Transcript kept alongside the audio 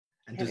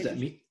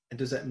And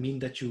does that mean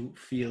that you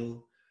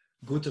feel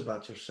good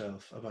about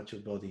yourself, about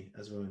your body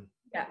as well?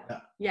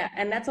 Yeah.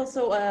 And that's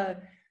also a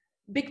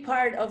big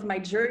part of my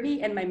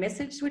journey and my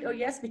message with Oh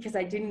Yes, because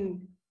I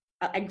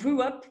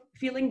grew up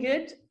feeling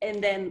good,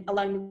 and then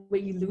along the way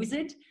you lose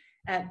it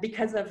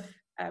because of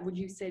what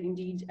you said,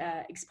 indeed,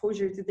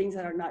 exposure to things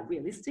that are not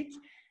realistic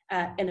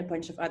and a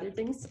bunch of other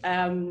things.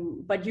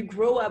 But you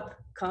grow up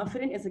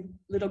confident. As a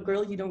little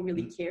girl, you don't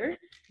really care.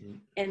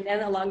 And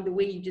then along the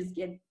way, you just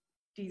get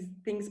these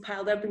things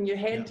piled up in your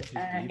head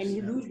and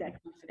you lose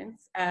that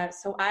confidence.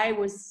 So I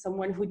was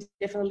someone who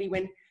definitely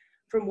went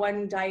from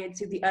one diet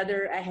to the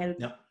other. I had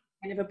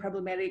kind of a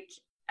problematic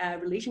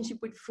relationship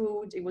with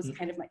food. It was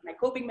kind of like my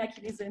coping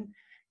mechanism.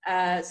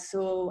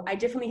 So I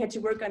definitely had to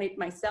work on it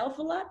myself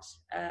a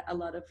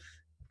lot of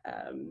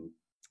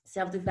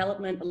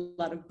self-development, a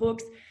lot of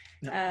books.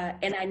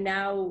 And I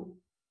now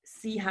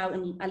see how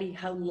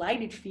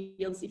light it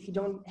feels if you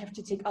don't have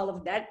to take all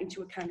of that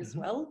into account as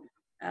well.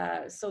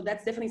 So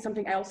that's definitely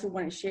something I also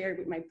want to share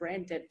with my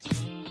brand, that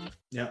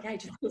it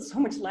just feels so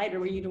much lighter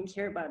when you don't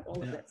care about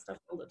all of that stuff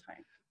all the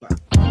time.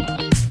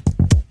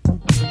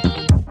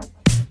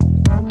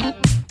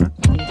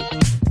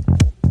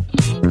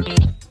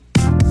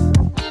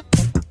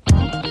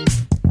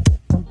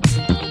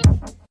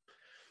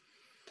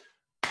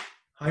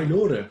 Hi,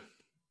 Lore.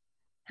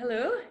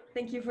 Hello,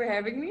 thank you for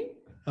having me.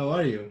 How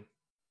are you?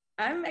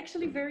 I'm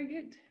actually very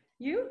good.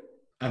 You?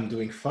 I'm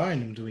doing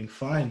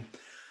fine.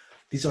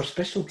 These are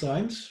special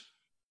times.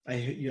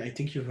 I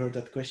think you've heard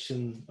that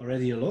question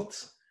already a lot.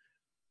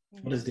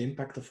 What is the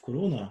impact of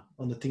Corona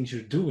on the things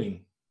you're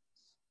doing?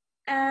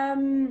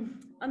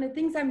 On the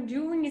things I'm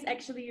doing is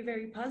actually a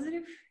very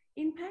positive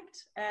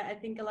impact. I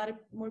think a lot of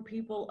more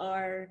people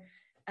are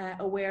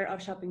aware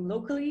of shopping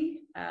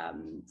locally.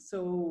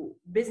 So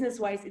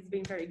business-wise, it's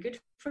been very good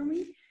for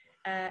me.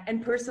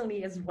 And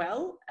personally as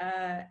well.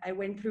 I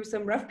went through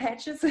some rough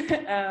patches,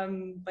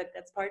 but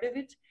that's part of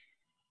it.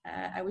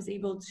 I was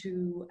able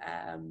to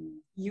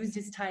use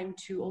this time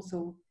to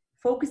also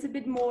focus a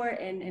bit more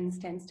and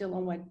stand still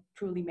on what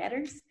truly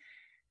matters.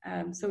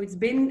 So it's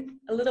been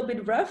a little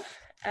bit rough,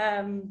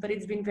 but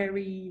it's been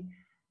very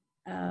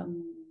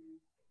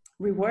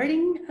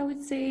rewarding, I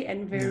would say,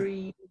 and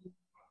very,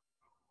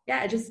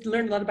 I just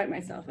learned a lot about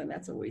myself, and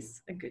that's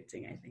always a good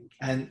thing, I think.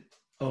 And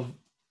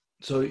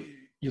so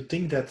you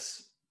think that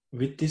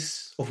with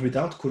this, or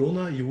without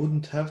Corona, you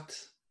wouldn't have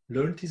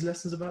learned these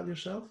lessons about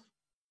yourself?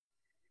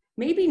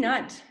 Maybe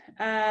not.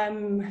 I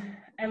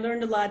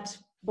learned a lot,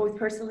 both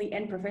personally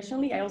and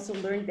professionally. I also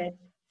learned that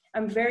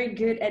I'm very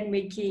good at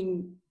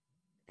making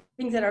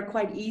things that are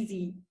quite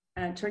easy,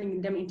 turning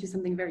them into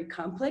something very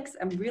complex.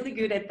 I'm really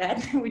good at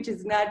that, which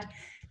is not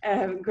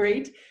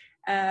great.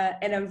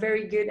 And I'm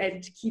very good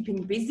at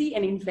keeping busy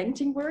and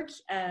inventing work,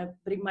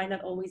 but it might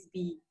not always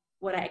be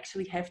what I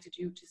actually have to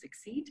do to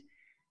succeed.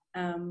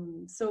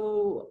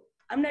 So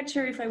I'm not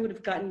sure if I would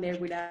have gotten there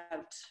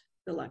without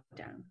the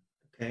lockdown.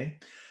 Okay.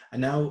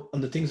 And now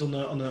on the things on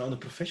the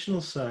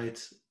professional side,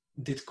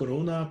 did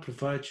Corona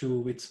provide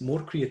you with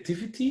more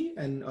creativity?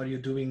 And are you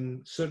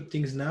doing certain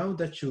things now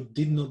that you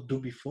did not do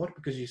before?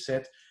 Because you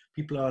said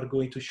people are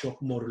going to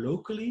shop more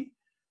locally.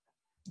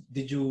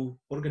 Did you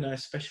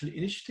organize special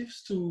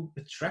initiatives to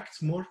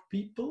attract more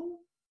people?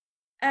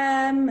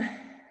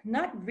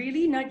 Not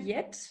really, not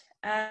yet.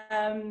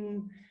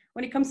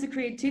 When it comes to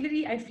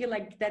creativity, I feel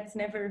like that's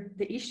never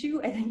the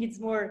issue. I think it's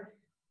more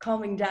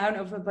calming down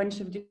of a bunch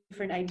of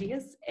different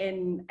ideas.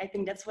 And I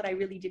think that's what I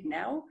really did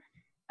now.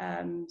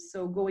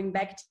 So going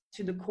back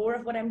to the core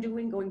of what I'm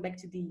doing, going back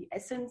to the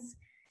essence,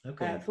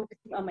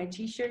 focusing on my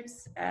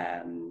t-shirts.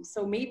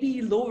 So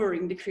maybe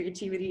lowering the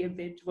creativity a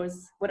bit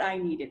was what I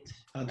needed.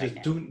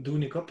 Just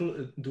doing a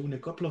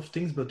couple of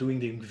things, but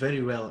doing them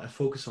very well and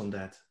focus on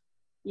that.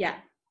 Yeah,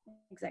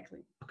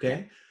 exactly.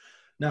 Okay.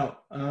 Yeah. Now,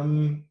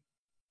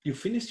 you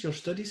finished your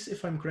studies,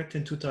 if I'm correct,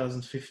 in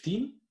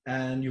 2015,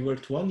 and you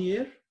worked 1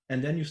 year,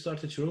 and then you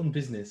started your own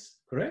business,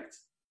 correct?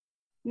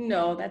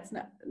 No, that's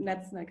not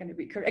going to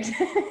be correct.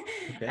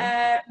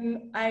 Okay.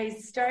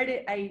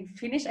 I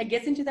finished, I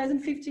guess, in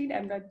 2015.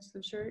 I'm not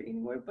so sure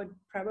anymore, but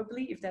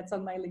probably, if that's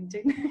on my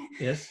LinkedIn.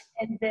 Yes.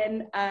 And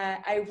then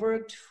I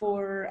worked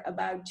for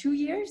about 2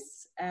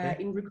 years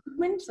in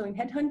recruitment, so in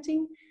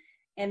headhunting.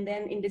 And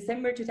then in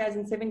December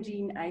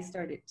 2017, I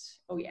started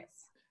Oh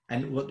Yes.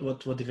 And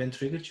what event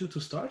triggered you to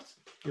start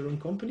your own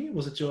company?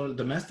 Was it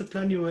the master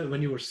plan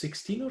when you were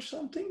 16 or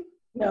something?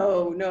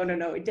 No.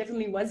 It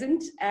definitely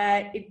wasn't.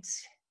 It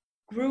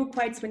grew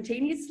quite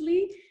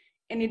spontaneously,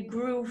 and it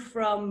grew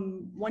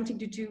from wanting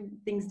to do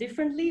things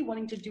differently,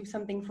 wanting to do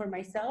something for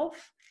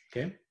myself.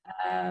 Okay.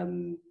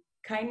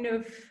 Kind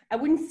of, I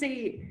wouldn't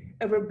say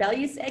a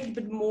rebellious act,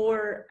 but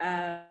more,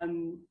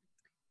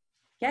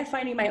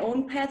 finding my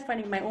own path,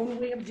 finding my own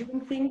way of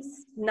doing things.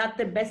 Not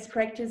the best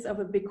practice of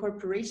a big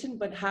corporation,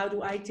 but how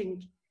do I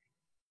think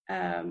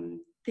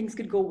things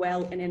could go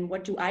well, and then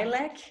what do I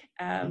lack?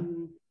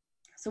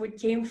 So it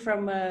came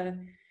from a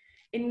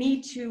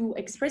need to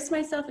express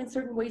myself in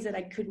certain ways that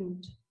I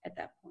couldn't at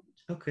that point.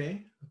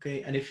 Okay.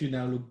 And if you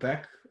now look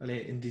back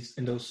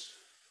in those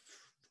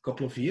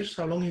couple of years.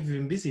 How long have you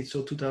been busy?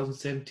 So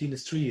 2017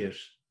 is 3 years.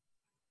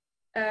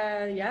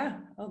 Yeah.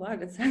 Oh wow,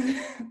 that sounds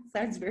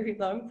sounds very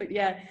long, but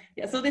yeah.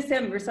 So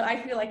December. So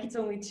I feel like it's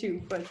only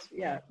 2, but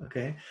yeah.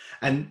 Okay.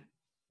 And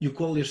you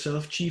call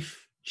yourself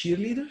chief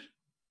cheerleader?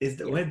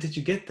 Where did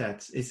you get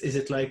that? Is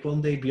it like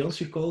one day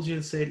Beyonce calls you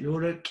and said,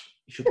 Laura,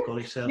 you should call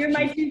yourself You're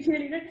my chief? chief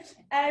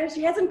cheerleader.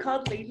 She hasn't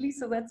called lately,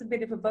 so that's a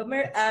bit of a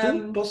bummer. It's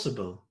still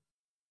possible.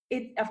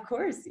 Of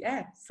course,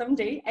 yeah,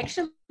 someday.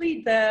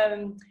 Actually,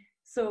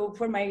 so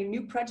for my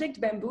new project,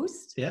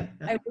 Bamboost,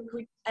 I work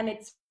with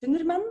Annette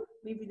Sunderman.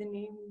 Maybe the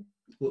name.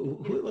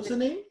 What's the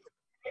name?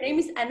 Her name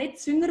is Annette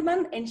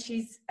Sunderman, and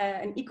she's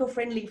an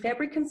eco-friendly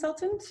fabric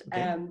consultant,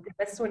 the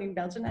best one in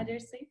Belgium, I dare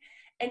say.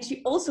 And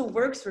she also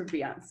works for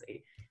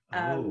Beyonce.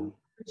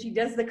 She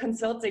does the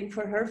consulting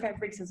for her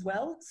fabrics as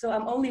well. So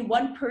I'm only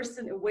one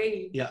person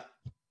away. Yeah.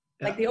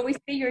 Like they always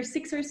say, you're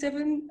 6 or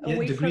 7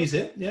 away degrees,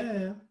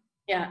 from.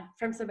 Yeah,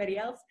 from somebody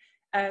else.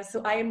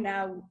 So I am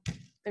now,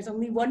 there's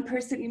only one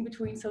person in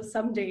between. So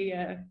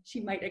someday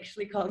she might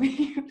actually call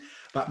me.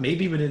 But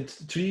maybe within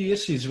 3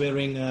 years, she's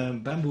wearing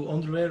bamboo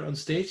underwear on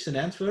stage in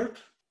Antwerp.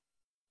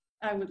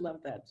 I would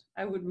love that.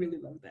 I would really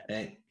love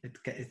that.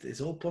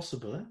 It's all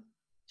possible, eh?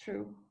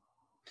 True.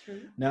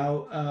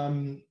 Now,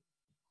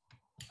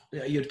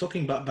 you're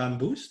talking about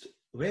Bamboost.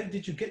 Where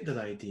did you get that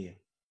idea?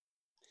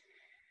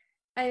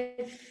 I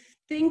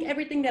think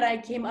everything that I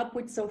came up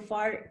with so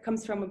far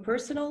comes from a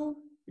personal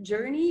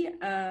journey.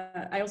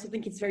 I also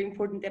think it's very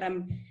important that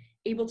I'm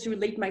able to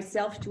relate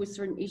myself to a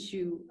certain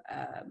issue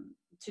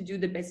to do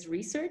the best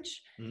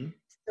research. Mm-hmm.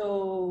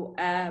 So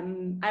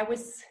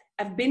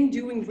I've been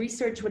doing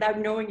research without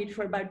knowing it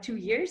for about 2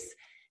 years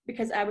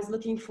because I was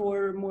looking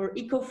for more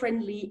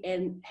eco-friendly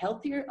and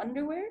healthier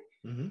underwear.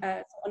 Mm-hmm.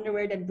 So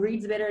underwear that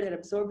breathes better, that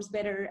absorbs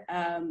better.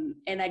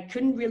 And I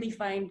couldn't really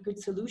find good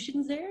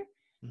solutions there.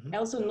 Mm-hmm. I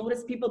also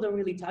noticed people don't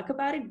really talk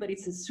about it, but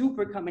it's a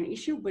super common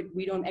issue, but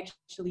we don't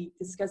actually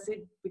discuss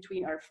it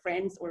between our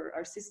friends or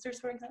our sisters,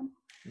 for example.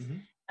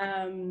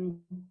 Mm-hmm.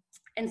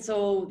 And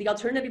so the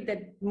alternative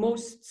that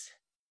most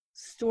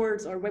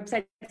stores or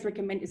websites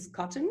recommend is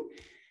cotton.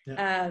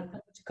 Yeah.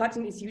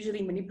 Cotton is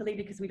usually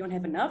manipulated because we don't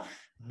have enough.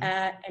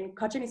 Mm-hmm. And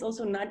cotton is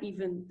also not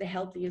even the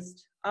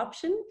healthiest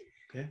option.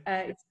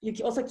 Okay.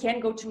 You also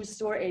can go to a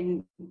store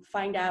and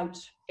find out,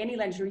 any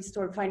lingerie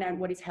store, find out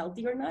what is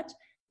healthy or not.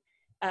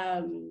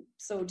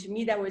 So to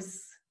me, that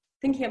was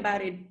thinking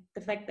about it,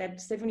 the fact that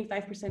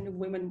 75% of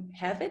women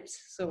have it.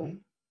 So mm-hmm.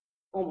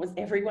 almost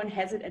everyone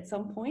has it at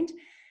some point.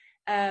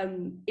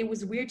 It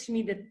was weird to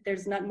me that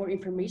there's not more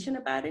information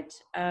about it.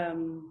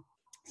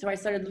 So I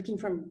started looking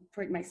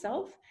for it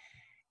myself,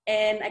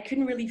 and I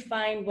couldn't really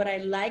find what I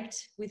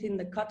liked within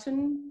the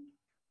cotton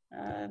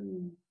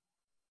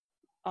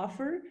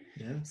offer.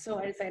 Yeah. So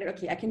I decided,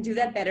 okay, I can do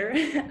that better.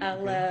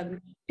 I'll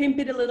pimp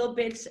it a little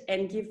bit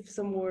and give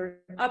some more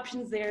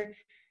options there.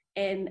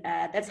 And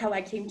that's how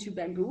I came to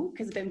bamboo,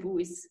 because bamboo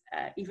is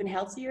even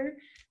healthier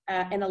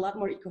and a lot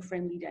more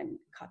eco-friendly than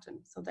cotton.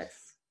 So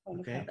that's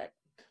how that.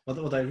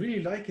 What I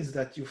really like is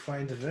that you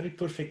find a very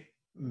perfect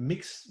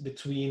mix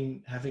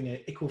between having an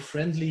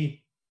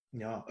eco-friendly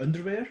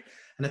underwear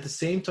and at the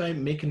same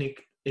time making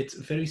it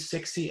very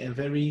sexy and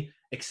very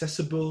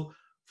accessible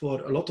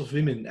for a lot of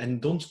women,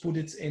 and don't put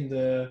it in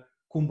the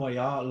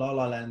kumbaya, la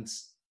la land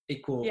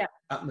eco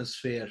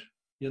atmosphere.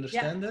 You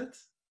understand that?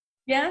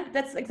 Yeah,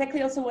 that's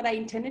exactly also what I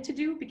intended to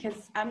do,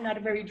 because I'm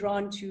not very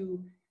drawn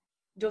to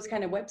those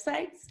kind of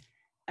websites.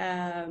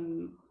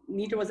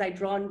 Neither was I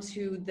drawn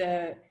to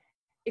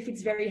if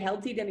it's very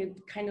healthy, then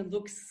it kind of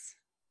looks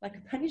like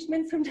a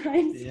punishment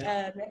sometimes,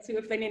 not to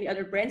offend any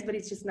other brands, but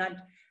it's just not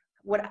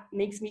what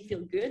makes me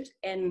feel good.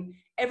 And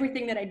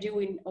everything that I do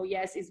in Oh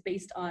Yes is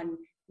based on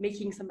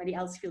making somebody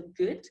else feel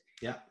good.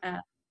 Yeah.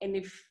 And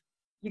if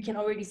you can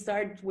already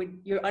start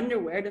with your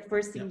underwear, the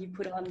first thing you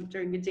put on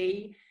during the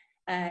day,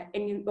 and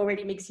it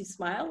already makes you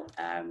smile.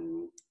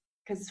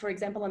 Because, for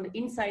example, on the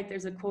inside,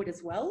 there's a quote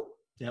as well.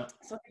 Yeah.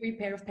 So every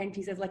pair of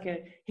panties has like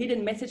a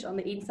hidden message on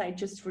the inside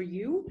just for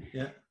you.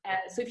 Yeah.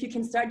 So if you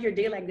can start your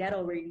day like that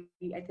already,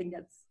 I think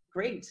that's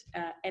great.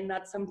 And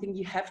not something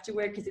you have to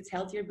wear because it's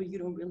healthier, but you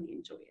don't really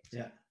enjoy it.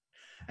 Yeah.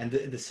 And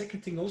the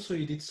second thing also,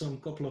 you did some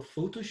couple of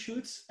photo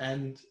shoots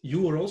and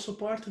you were also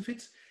part of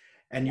it.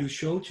 And you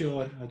showed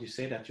your, how do you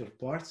say that, your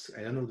parts?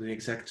 I don't know the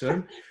exact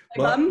term.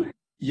 But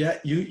yeah,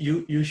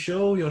 you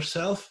show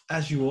yourself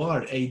as you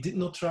are. I did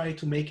not try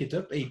to make it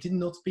up. I did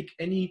not pick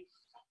any.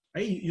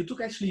 You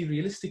took actually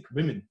realistic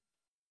women.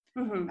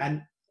 Mm-hmm.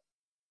 And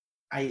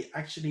I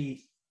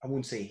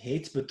wouldn't say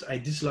hate, but I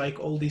dislike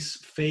all these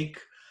fake,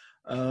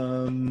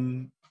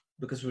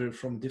 because we're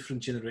from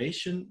different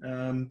generation.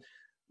 I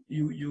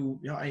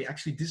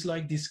actually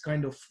dislike this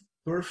kind of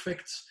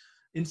perfect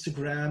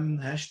Instagram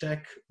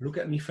hashtag, look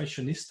at me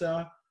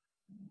fashionista. I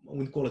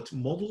wouldn't call it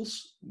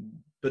models,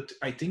 but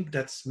I think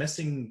that's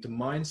messing the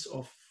minds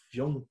of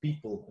young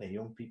people,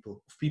 of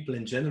people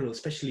in general,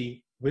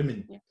 especially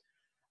women. Yeah.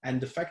 And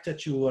the fact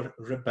that you are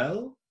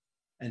rebel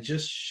and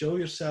just show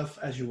yourself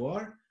as you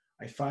are,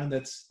 I find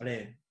that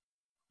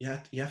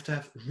you have to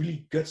have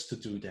really guts to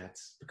do that,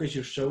 because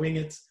you're showing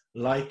it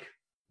like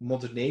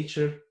Mother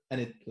Nature and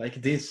it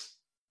like this.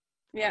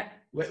 Yeah.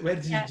 Where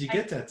did you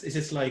get that? Is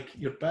it like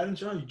your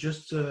parents, you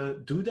just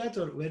do that,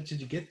 or where did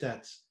you get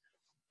that?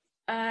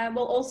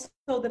 Well, also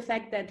the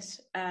fact that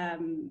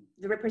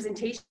the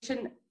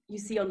representation you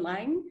see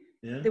online,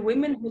 the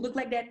women who look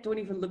like that don't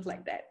even look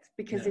like that,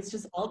 because it's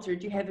just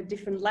altered. You have a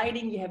different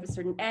lighting, you have a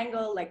certain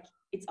angle, like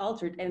it's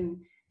altered. And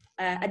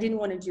I didn't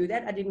want to do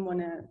that. I didn't want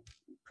to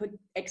put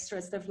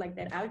extra stuff like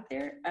that out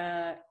there.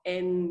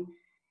 And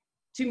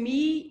to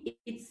me,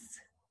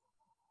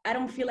 I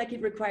don't feel like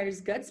it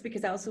requires guts,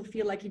 because I also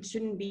feel like it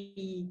shouldn't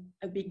be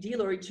a big deal,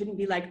 or it shouldn't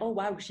be like, oh,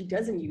 wow, she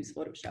doesn't use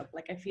Photoshop.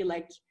 Like, I feel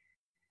like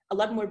a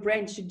lot more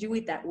brands should do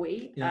it that way.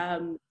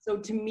 So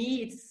to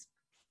me,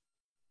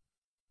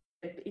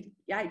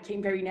 it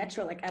came very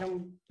natural. Like, I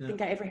don't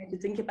think I ever had to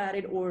think about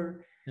it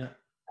or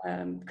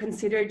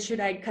considered, should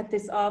I cut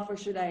this off or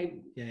should I?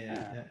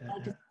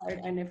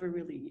 I never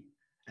really.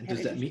 And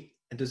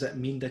does that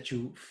mean that you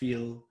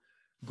feel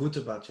good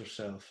about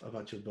yourself,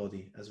 about your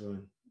body as well?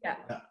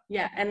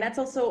 Yeah. And that's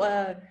also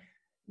a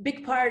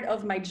big part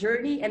of my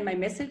journey and my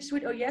message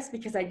with Oh Yes,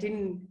 because I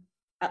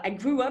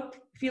grew up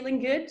feeling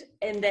good,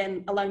 and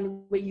then along the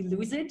way you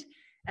lose it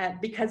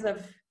because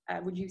of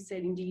what you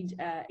said, indeed,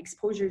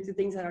 exposure to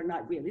things that are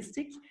not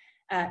realistic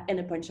and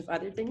a bunch of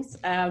other things.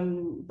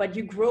 But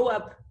you grow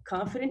up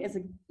confident. As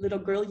a little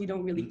girl, you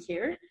don't really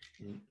care.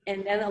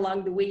 And then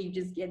along the way, you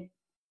just get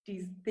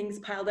these things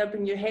piled up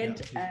in your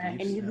head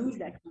and you lose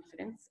that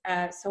confidence.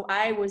 So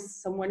I was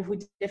someone who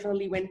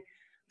definitely went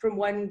from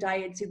one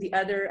diet to the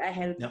other. I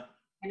had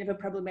kind of a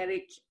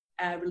problematic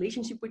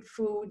relationship with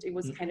food. It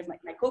was kind of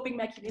like my coping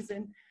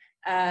mechanism.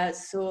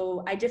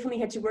 So I definitely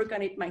had to work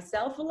on it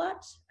myself a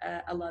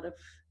lot of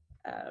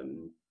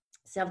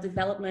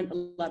self-development, a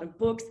lot of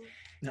books.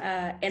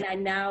 And I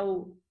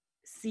now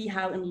see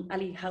how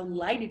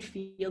light it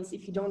feels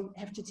if you don't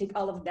have to take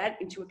all of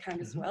that into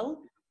account as well.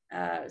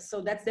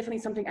 So that's definitely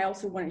something I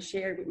also want to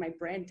share with my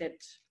brand, that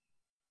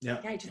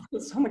it just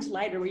feels so much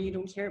lighter when you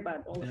don't care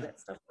about all of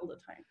that stuff all the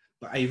time.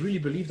 But I really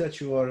believe that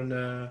you are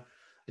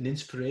an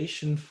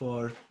inspiration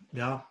for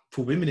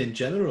women in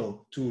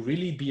general, to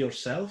really be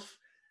yourself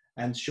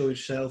and show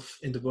yourself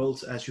in the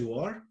world as you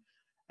are,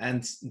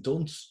 and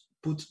don't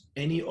put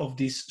any of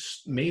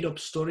these made up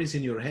stories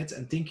in your head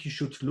and think you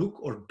should look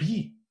or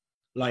be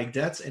like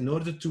that in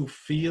order to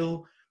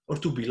feel or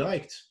to be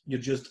liked. You're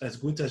just as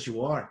good as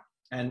you are.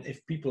 And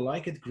if people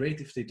like it,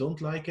 great. If they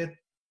don't like it,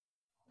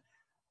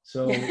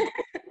 so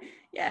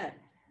yeah,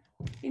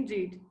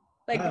 indeed.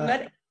 Like,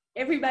 not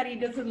everybody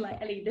doesn't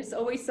like. There's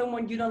always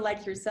someone you don't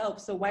like yourself.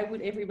 So why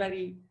would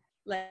everybody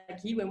like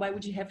you? And why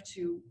would you have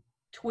to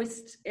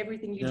twist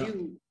everything you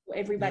do so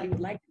everybody would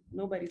like it?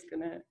 Nobody's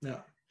gonna.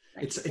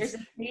 There's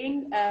a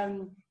saying: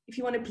 if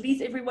you want to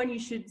please everyone, you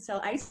should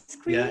sell ice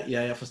cream.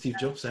 For Steve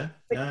Jobs,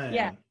 But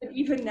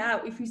even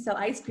now, if you sell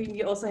ice cream,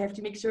 you also have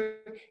to make sure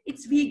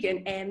it's vegan,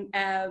 and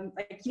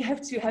like, you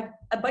have to have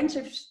a bunch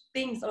of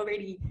things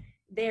already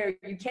there.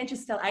 You can't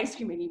just sell ice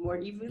cream anymore,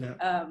 even.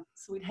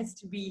 So it has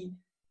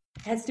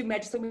to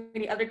match so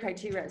many other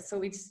criteria. So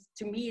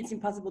to me, it's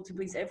impossible to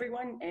please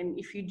everyone. And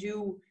if you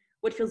do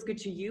what feels good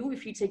to you,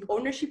 if you take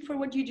ownership for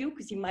what you do,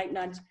 because you might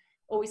not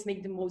always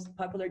make the most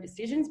popular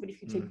decisions, but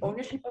if you take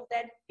ownership of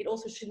that, it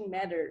also shouldn't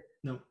matter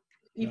if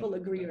people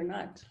agree or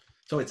not.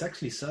 So it's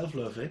actually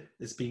self-love,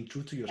 it's being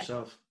true to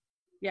yourself.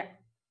 Yeah.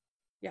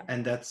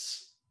 And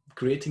that's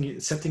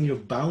setting your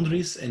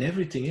boundaries and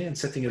everything, and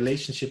setting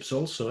relationships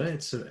also.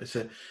 It's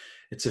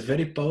a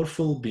very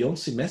powerful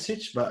Beyonce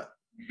message, but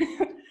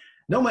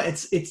no, but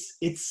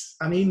it's.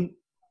 I mean,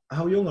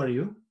 how young are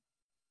you?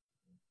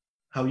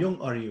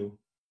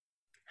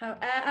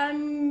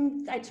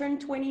 I turned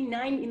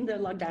 29 in the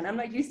lockdown. I'm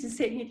not used to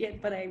saying it yet,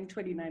 but I'm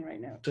 29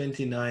 right now.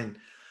 29.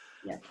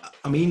 Yeah.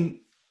 I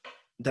mean,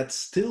 that's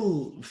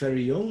still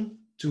very young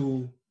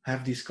to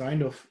have these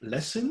kind of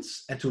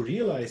lessons and to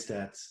realize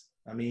that.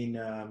 I mean,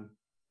 to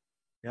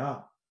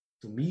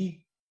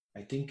me,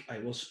 I think I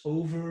was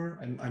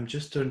I'm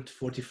just turned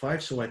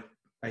 45. So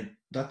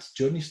that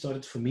journey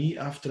started for me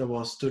after I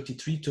was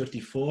 33,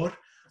 34.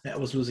 I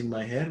was losing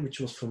my hair,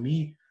 which was for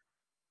me,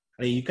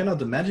 you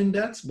cannot imagine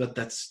that, but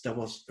that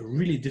was a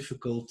really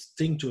difficult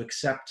thing to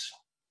accept.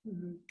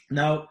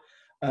 Now,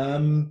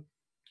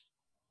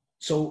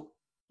 so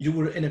you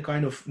were in a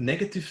kind of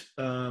negative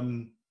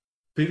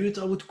period,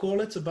 I would call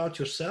it, about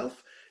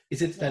yourself.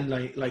 Is it then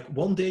like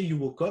one day you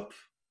woke up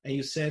and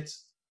you said,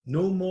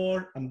 no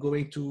more, I'm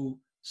going to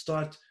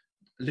start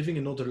living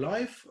another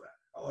life?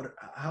 Or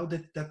how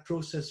did that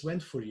process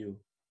went for you?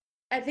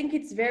 I think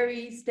it's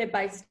very step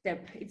by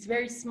step. It's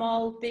very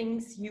small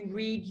things you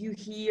read, you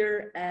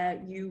hear,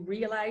 you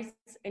realize,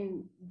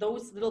 and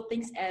those little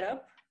things add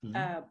up.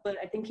 But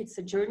I think it's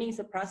a journey, it's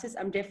a process.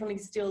 I'm definitely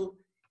still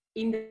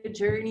in the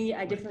journey.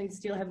 I definitely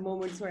still have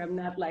moments where I'm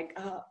not like,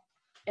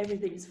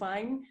 everything is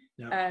fine.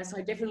 So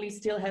I definitely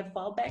still have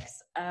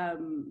fallbacks.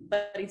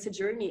 But it's a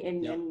journey,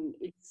 and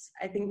it's,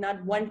 I think,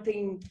 not one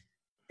thing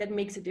that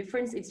makes a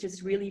difference. It's just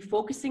really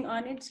focusing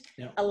on it,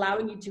 Yeah.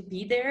 allowing you to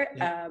be there,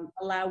 Yeah.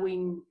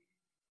 allowing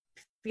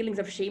feelings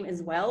of shame as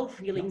well,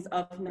 feelings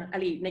of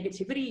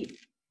negativity,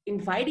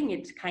 inviting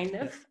it kind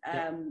of,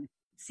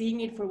 seeing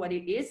it for what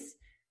it is.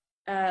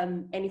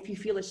 And if you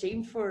feel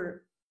ashamed for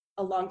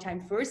a long time,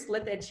 first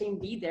let that shame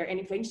be there, and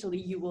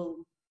eventually you will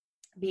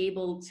be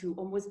able to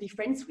almost be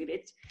friends with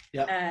it.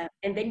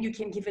 And then you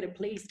can give it a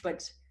place. But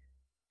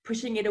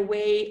pushing it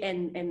away and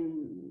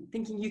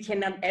thinking you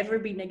cannot ever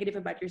be negative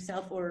about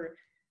yourself, or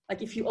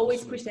like if you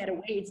always push that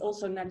away, it's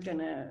also not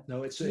gonna. No,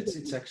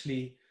 it's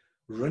actually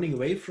running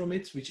away from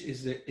it, which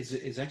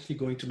is actually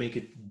going to make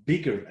it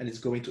bigger, and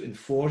it's going to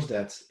enforce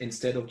that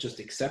instead of just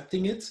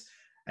accepting it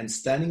and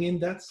standing in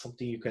that.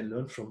 Something you can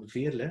learn from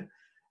Veerle.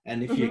 And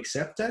if you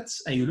accept that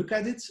and you look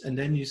at it and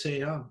then you say,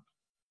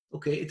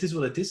 okay, it is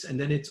what it is, and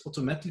then it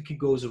automatically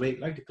goes away,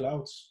 like the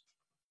clouds.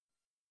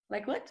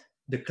 Like what?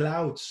 The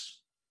clouds.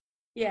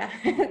 Yeah,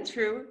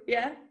 true.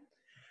 Yeah.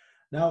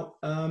 Now,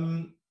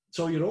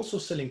 so you're also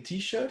selling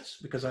T-shirts,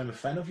 because I'm a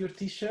fan of your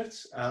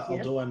T-shirts,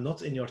 although I'm not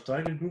in your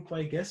target group,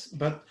 I guess.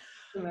 But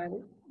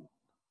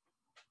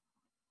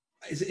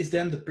is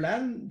then the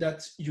plan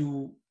that you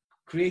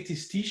create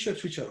these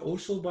T-shirts, which are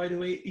also, by the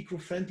way,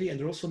 eco-friendly, and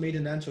they're also made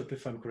in Antwerp,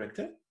 if I'm correct,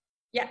 eh?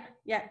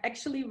 Yeah,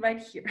 actually right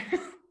here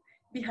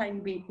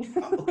behind me.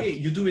 Okay,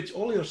 you do it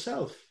all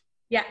yourself?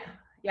 Yeah.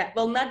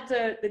 Well, not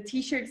the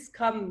T-shirts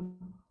come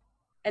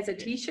as a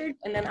T-shirt,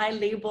 and then I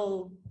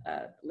label,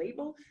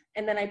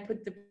 and then I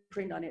put the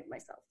print on it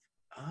myself.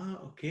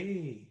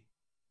 Okay.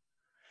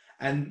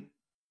 And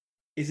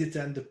is it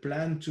then the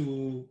plan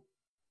to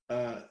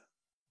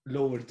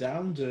lower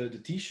down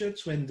the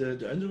T-shirts when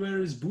the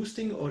underwear is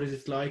boosting, or is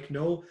it like,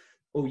 no,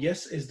 oh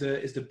yes, is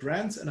the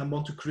brand, and I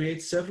want to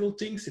create several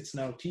things? It's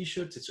now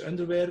T-shirts, it's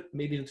underwear,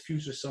 maybe in the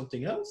future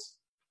something else?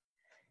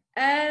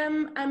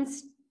 I'm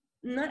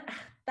not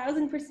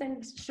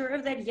 1,000% sure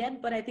of that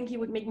yet, but I think it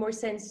would make more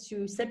sense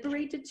to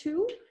separate the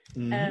two.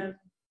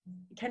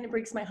 It kind of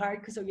breaks my heart,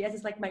 because yes,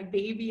 it's like my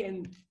baby,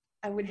 and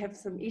I would have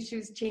some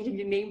issues changing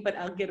the name, but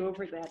I'll get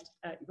over that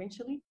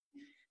eventually.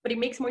 But it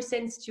makes more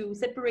sense to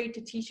separate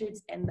the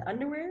T-shirts and the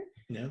underwear,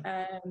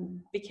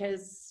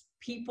 because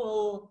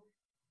people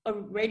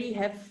already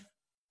have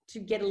to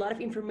get a lot of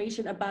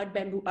information about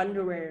bamboo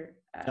underwear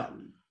to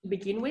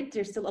begin with.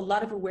 There's still a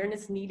lot of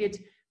awareness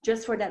needed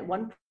just for that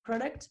one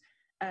product.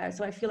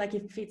 So I feel like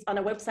if it's on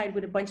a website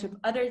with a bunch of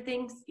other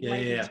things, it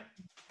might be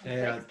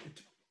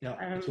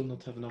it will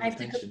not have enough attention. I have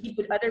to compete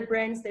with other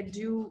brands that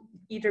do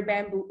either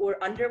bamboo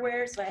or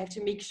underwear, so I have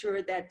to make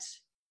sure that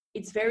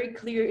it's very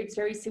clear, it's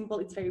very simple,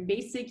 it's very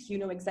basic. You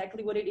know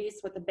exactly what it is,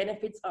 what the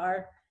benefits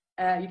are.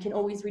 You can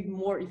always read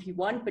more if you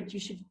want, but you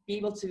should be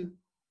able to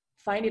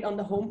find it on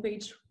the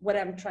homepage, what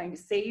I'm trying to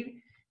say,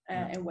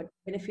 and what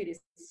benefit is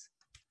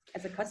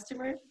as a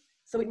customer.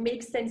 So it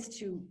makes sense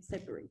to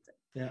separate them.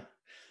 Yeah.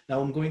 Now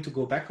I'm going to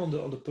go back on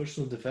the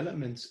personal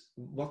development.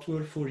 What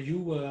were for you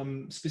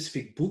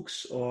specific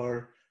books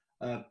or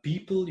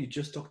people? You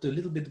just talked a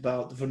little bit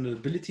about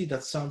vulnerability.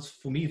 That sounds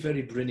for me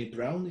very Brené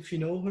Brown, if you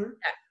know her.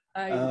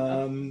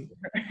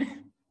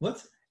 What?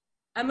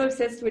 I'm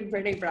obsessed with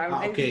Brené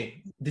Brown.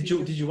 Okay. Did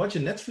you watch a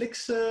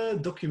Netflix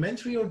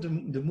documentary or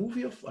the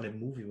movie of what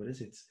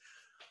is it?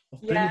 Of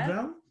Brené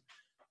Brown?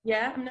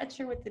 Yeah, I'm not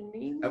sure what the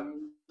name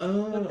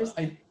is.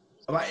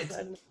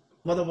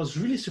 Well, I was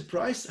really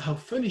surprised how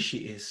funny she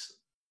is.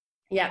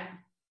 Yeah.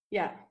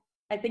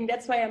 I think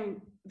that's why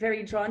I'm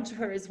very drawn to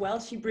her as well.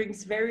 She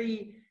brings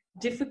very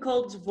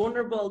difficult,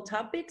 vulnerable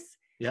topics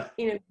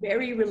in a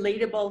very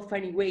relatable,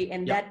 funny way.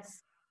 And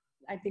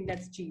I think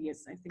that's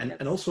genius. I think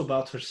and also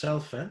about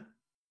herself, eh?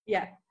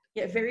 Yeah,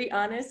 very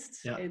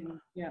honest.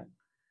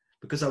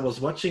 Because I was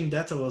watching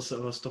that, I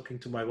was talking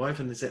to my wife,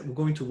 and they said, we're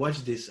going to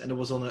watch this. And it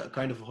was on a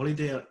kind of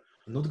holiday.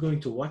 I'm not going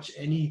to watch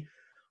any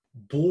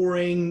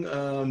boring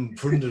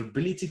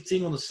vulnerability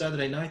thing on a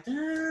Saturday night.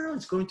 No,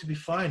 it's going to be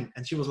fine.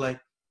 And she was like,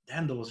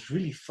 damn, that was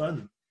really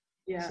fun.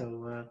 Yeah.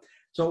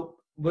 So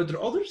were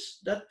there others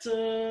that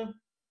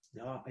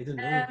I don't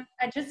know.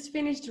 I just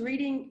finished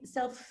reading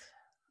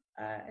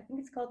I think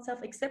it's called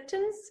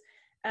Self-Acceptance.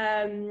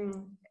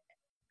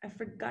 I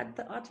forgot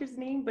the author's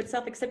name, but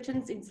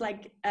Self-Acceptance, it's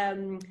like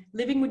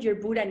living with your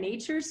Buddha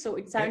nature. So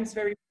it sounds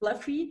very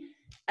fluffy,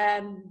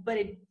 but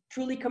it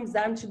truly comes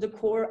down to the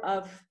core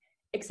of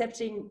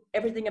accepting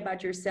everything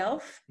about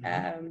yourself.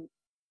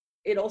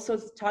 It also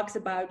talks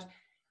about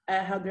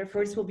how there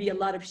first will be a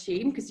lot of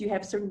shame, because you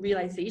have certain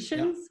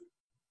realizations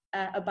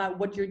about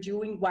what you're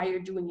doing, why you're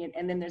doing it,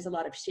 and then there's a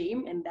lot of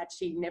shame, and that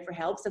shame never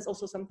helps. That's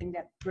also something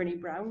that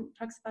Brené Brown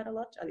talks about a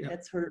lot. I think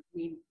that's her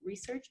main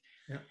research.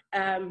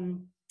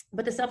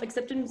 But the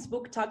Self-Acceptance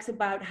book talks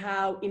about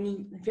how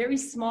in very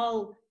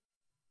small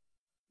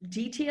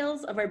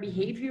details of our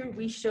behavior,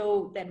 we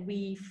show that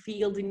we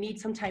feel the need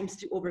sometimes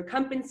to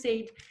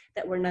overcompensate,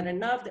 that we're not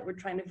enough, that we're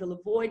trying to fill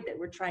a void, that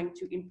we're trying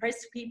to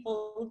impress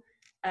people.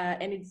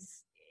 And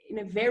it's in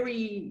a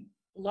very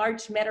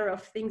large matter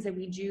of things that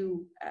we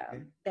do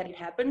that it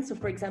happens. So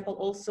for example,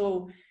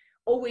 also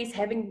always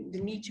having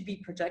the need to be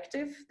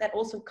productive, that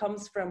also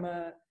comes from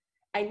a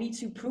I need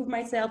to prove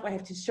myself. I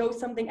have to show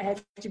something. I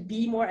have to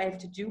be more. I have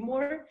to do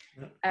more.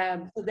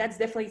 So that's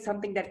definitely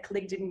something that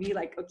clicked in me.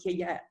 Like, okay,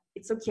 yeah,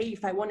 it's okay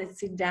if I want to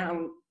sit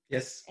down.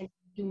 Yes. And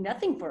do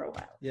nothing for a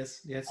while.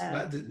 Yes.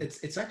 But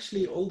it's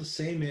actually all the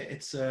same.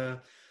 It's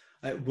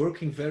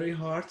working very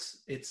hard.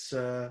 It's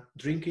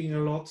drinking a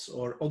lot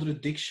or other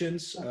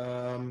addictions.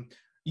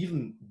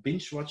 Even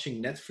binge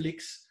watching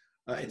Netflix.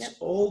 It's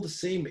all the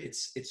same.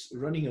 It's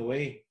running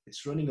away.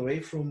 It's running away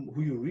from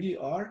who you really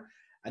are,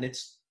 and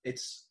it's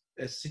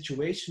a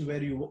situation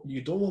where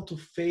you don't want to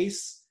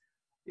face,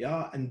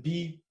 and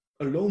be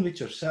alone with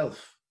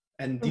yourself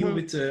and deal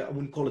with I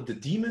wouldn't call it the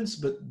demons,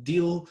 but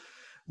deal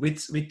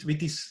with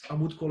these, I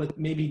would call it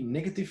maybe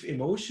negative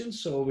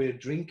emotions. So we're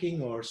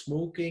drinking or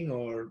smoking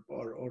or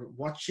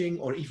watching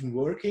or even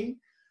working,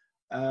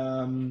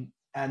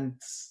 and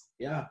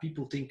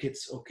people think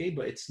it's okay,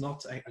 but it's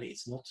not.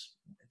 It's not.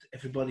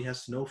 Everybody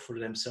has to know for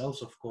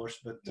themselves, of course,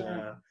 but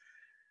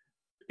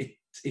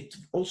it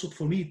also,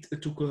 for me,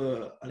 it took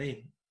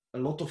a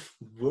lot of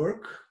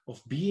work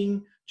of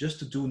being just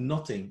to do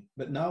nothing.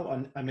 But now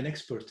I'm an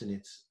expert in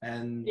it,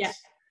 and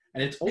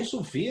it's also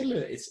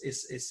Veerle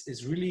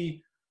is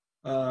really.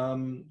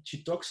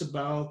 She talks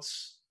about,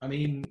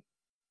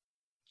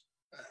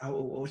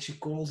 what she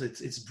calls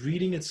it. It's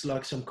breathing. It's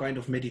like some kind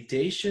of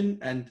meditation.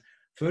 And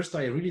first,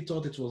 I really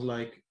thought it was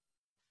like,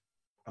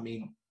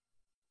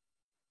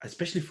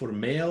 especially for a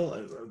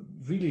male,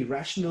 really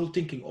rational,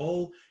 thinking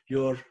all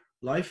your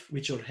life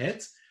with your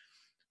head.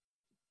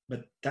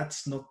 But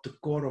that's not the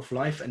core of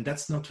life, and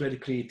that's not where the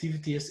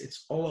creativity is.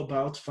 It's all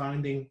about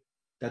finding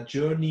that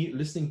journey,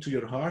 listening to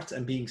your heart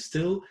and being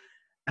still,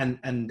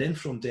 and then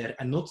from there,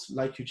 and not,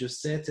 like you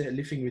just said,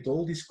 living with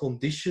all these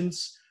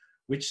conditions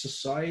which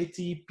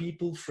society,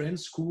 people,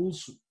 friends,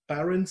 schools,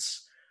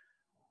 parents,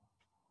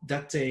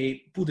 that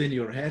they put in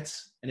your head,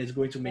 and it's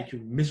going to make you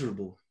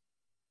miserable.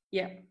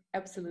 Yeah,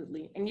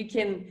 absolutely. And you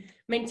can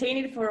maintain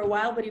it for a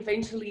while, but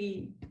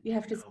eventually you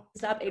have to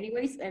stop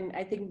anyways. And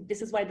I think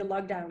this is why the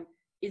lockdown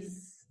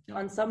is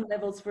on some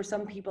levels, for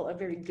some people, a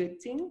very good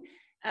thing.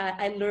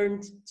 I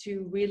learned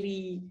to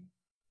really,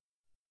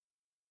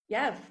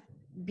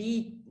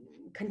 be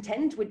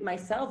content with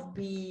myself,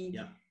 be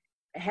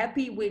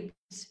happy with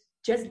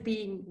just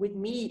being with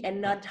me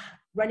and not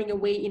running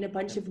away in a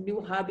bunch of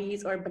new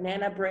hobbies or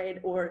banana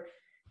bread or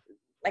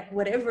like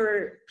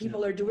whatever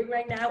people are doing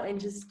right now, and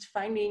just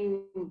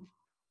finding,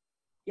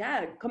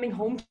 coming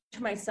home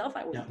to myself,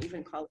 I would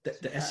even call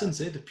it. The essence,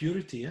 the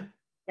purity,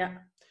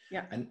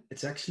 Yeah. And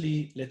it's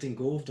actually letting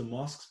go of the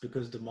masks,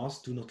 because the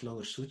masks do not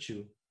longer suit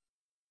you.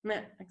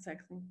 Yeah,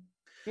 exactly.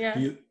 Yeah.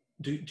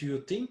 Do you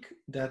think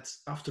that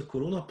after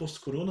Corona,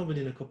 post-Corona,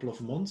 within a couple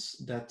of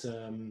months, that...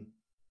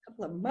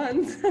 couple of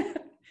months?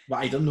 Well,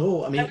 I don't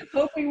know. I'm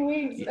hoping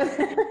weeks.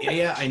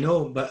 yeah, I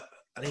know, but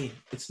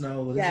it's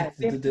now,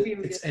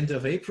 it's end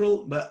of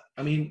April, but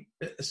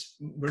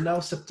we're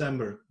now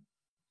September.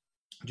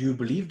 Do you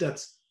believe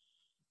that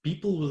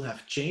people will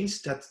have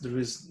changed, that there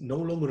is no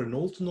longer an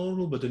old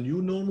normal, but a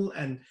new normal?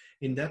 And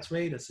in that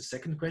way, that's the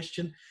second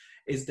question,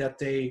 is that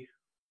they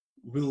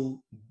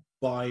will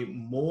buy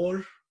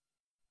more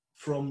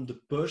from the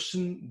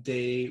person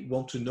they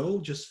want to know,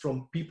 just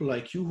from people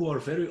like you who are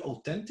very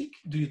authentic?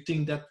 Do you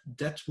think that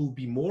that will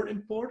be more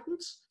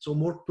important? So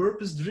more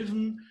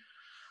purpose-driven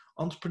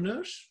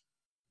entrepreneurs?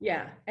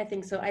 Yeah, I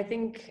think so. I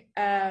think...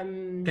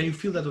 Can you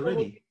feel that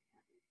already?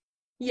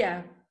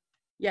 Yeah.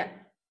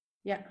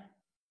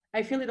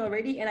 I feel it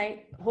already, and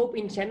I hope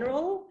in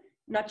general,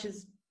 not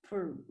just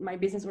for my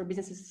business or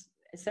businesses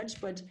as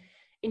such, but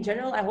in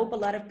general, I hope a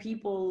lot of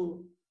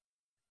people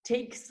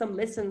take some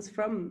lessons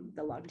from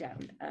the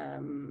lockdown.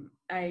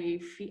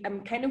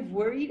 I'm kind of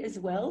worried as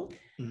well.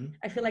 Mm-hmm.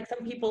 I feel like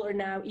some people are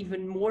now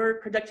even more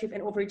productive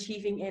and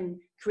overachieving and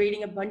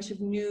creating a bunch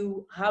of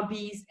new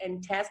hobbies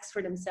and tasks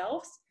for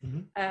themselves,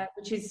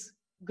 which is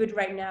good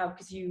right now,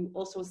 because you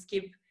also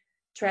skip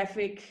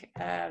traffic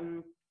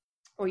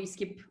or you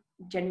skip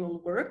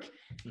general work.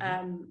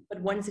 But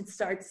once it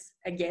starts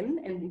again,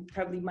 and it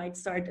probably might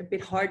start a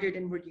bit harder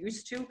than we're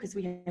used to, because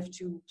we have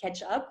to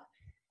catch up.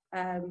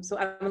 So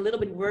I'm a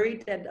little bit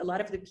worried that a lot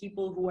of the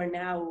people who are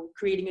now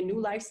creating a new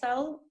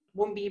lifestyle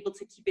won't be able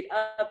to keep it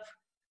up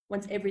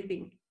once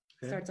everything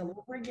starts all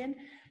over again.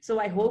 So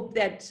I hope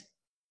that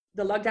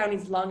the lockdown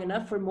is long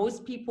enough for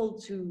most people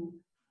to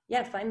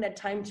find that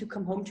time to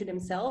come home to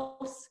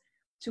themselves,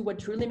 to what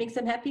truly makes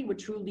them happy, what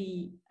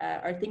truly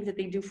are things that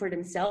they do for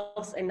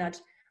themselves, and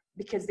not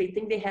because they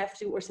think they have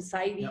to, or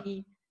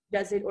society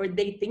does it, or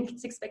they think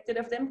it's expected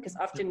of them, because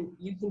often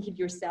you think it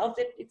yourself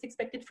that it's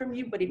expected from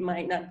you, but it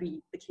might not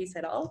be the case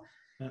at all.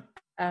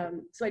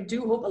 So I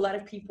do hope a lot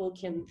of people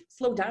can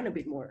slow down a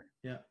bit more.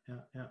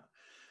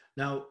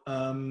 Now,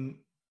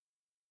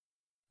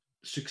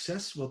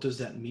 success, what does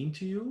that mean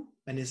to you?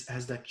 And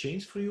has that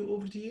changed for you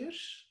over the years?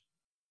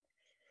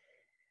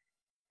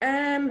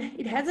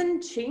 It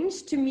hasn't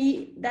changed to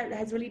me. That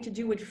has really to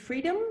do with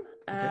freedom.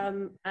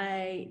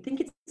 I think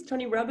it's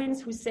Tony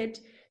Robbins who said,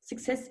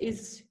 success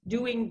is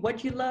doing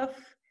what you love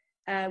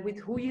with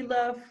who you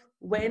love,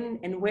 when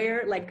and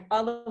where, like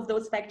all of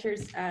those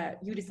factors,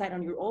 you decide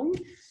on your own.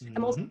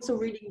 I'm also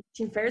reading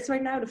Tim Ferriss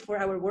right now, the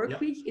 4-Hour Work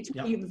Week. It took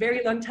me a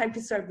very long time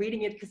to start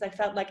reading it because I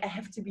felt like I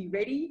have to be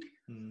ready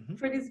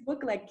for this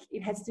book. Like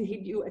it has to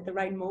hit you at the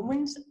right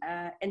moment.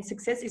 And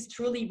success is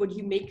truly what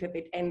you make of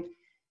it. And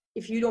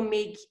if you don't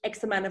make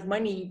X amount of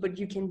money, but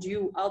you can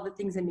do all the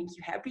things that make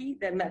you happy,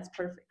 then that's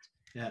perfect.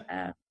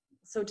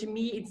 So to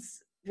me,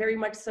 it's very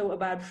much so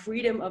about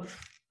freedom of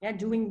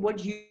doing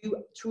what you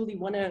truly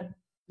want to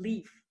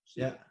leave.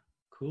 Yeah,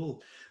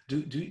 cool. Do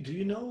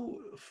you know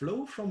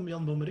Flow from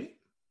Jan Bommery?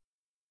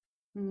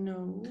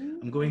 No.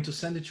 I'm going to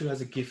send it to you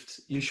as a gift.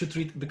 You should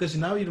read, because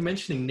now you're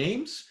mentioning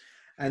names,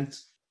 and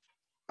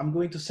I'm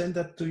going to send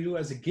that to you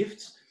as a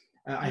gift.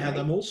 I had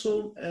them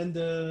also, and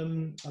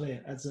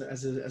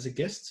as a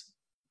guest.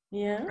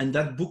 Yeah. And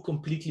that book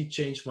completely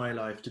changed my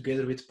life,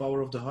 together with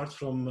Power of the Heart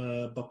from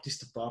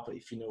Baptiste Pape,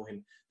 if you know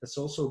him. That's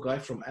also a guy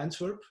from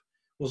Antwerp,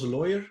 was a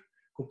lawyer,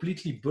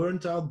 completely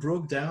burnt out,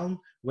 broke down,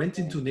 went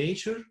into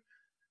nature,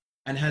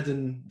 and had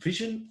a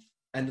vision.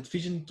 And that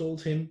vision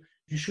told him,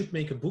 you should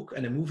make a book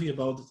and a movie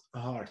about a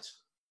heart.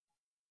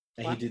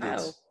 And he did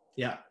it.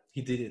 Yeah,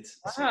 he did it.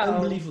 It's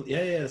unbelievable. Yeah,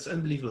 it's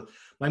unbelievable.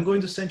 But I'm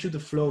going to send you the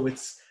Flow.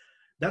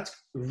 That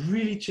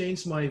really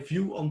changed my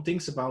view on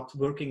things about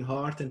working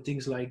hard and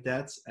things like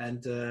that.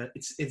 And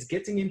it's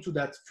getting into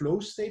that flow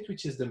state,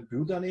 which is the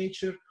Buddha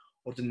nature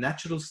or the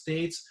natural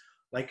states,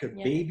 like a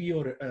baby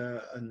or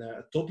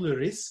a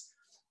toddler is,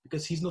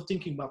 because he's not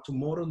thinking about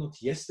tomorrow,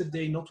 not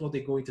yesterday, not what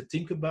they're going to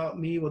think about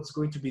me, what's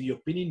going to be the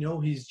opinion. No,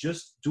 he's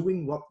just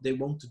doing what they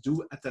want to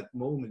do at that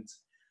moment.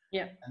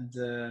 Yeah.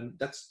 And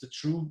that's the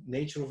true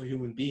nature of a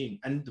human being.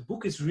 And the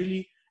book is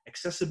really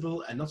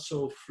accessible and not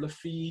so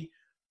fluffy.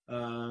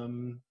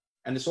 And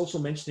it's also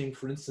mentioning,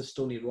 for instance,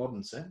 Tony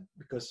Robbins,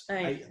 because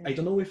I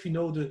don't know if you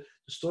know the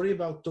story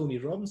about Tony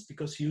Robbins,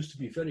 because he used to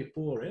be very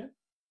poor.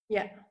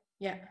 Yeah,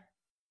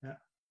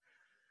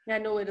 I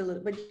know it a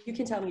little, but you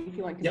can tell me if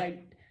you want.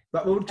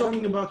 But we were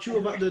talking about you,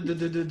 about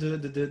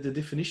the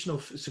definition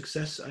of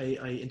success.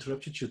 I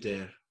interrupted you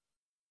there.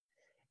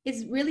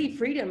 It's really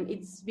freedom.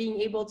 It's being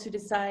able to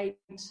decide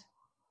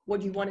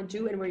what you want to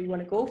do and where you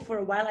want to go. For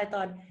a while, I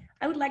thought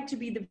I would like to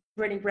be the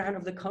Brené Brown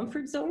of the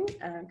comfort zone,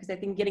 because I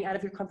think getting out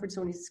of your comfort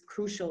zone is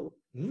crucial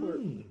for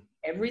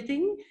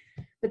everything.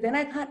 But then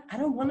I thought, I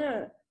don't want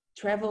to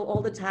travel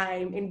all the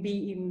time and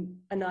be in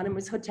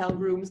anonymous hotel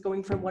rooms,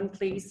 going from one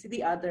place to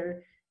the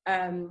other.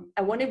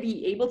 I want to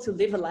be able to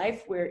live a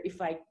life where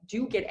if I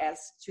do get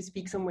asked to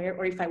speak somewhere,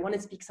 or if I want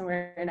to speak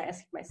somewhere and I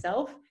ask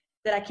myself,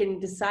 that I can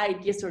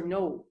decide yes or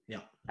no.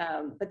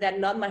 But that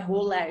not my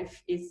whole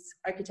life is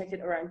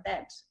architected around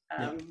that.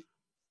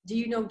 Do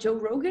you know Joe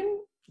Rogan?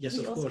 Yes,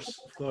 of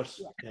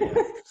course.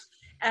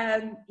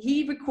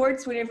 He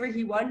records whenever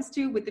he wants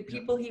to, with the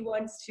people he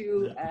wants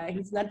to.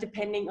 He's not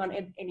depending on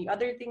any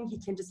other thing. He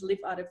can just live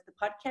out of the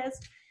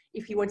podcast.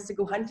 If he wants to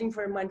go hunting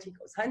for a month, he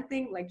goes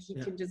hunting. Like he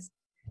can just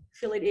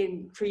fill it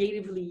in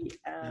creatively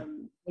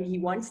when he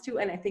wants to.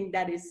 And I think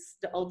that is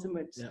the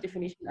ultimate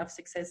definition of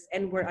success,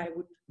 and where I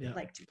would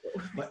like to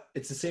go. But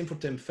it's the same for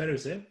Tim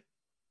Ferriss,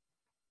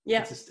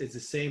 Yeah. It's the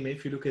same.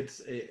 If you look at,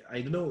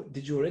 I don't know,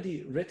 did you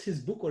already read his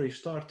book, or are you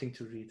starting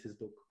to read his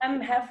book? I'm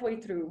halfway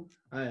through.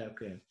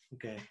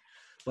 Okay.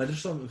 But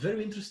there's some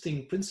very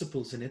interesting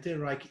principles in it.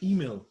 They're like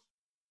email.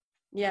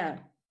 Yeah.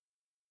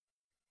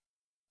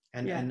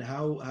 And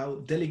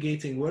how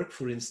delegating work,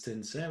 for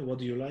instance, what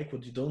do you like,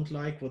 what you don't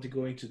like, what you're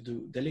going to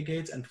do,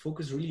 delegate and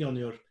focus really on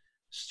your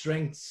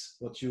strengths,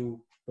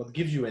 what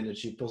gives you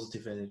energy,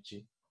 positive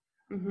energy.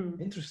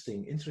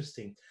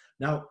 Interesting.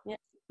 Now,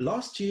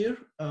 last year,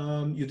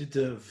 you did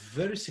a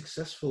very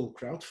successful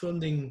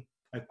crowdfunding,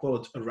 I call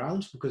it a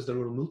round, because there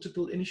were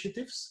multiple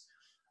initiatives.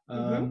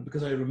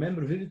 Because I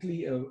remember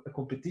vividly a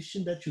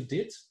competition that you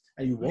did,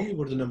 and you won, you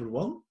were the number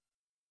one.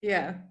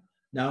 Yeah.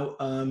 Now,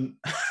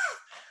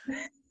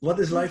 what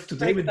is life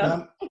today with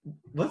BAM?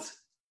 What?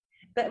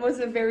 That was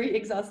a very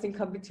exhausting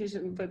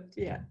competition, but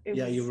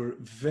you were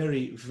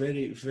very,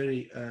 very,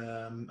 very,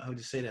 how do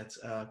you say that?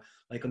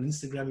 Like on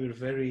Instagram, you were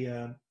very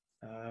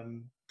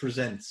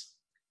present.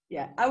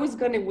 Yeah, I was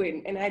going to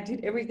win, and I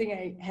did everything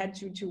I had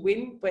to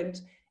win,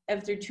 but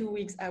after 2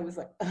 weeks, I was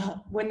like,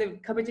 when the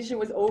competition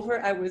was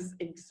over, I was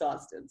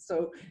exhausted.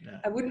 So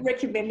I wouldn't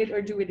recommend it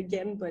or do it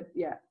again, but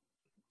yeah.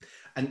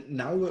 And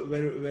now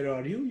where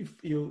are you?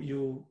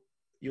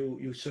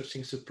 You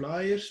searching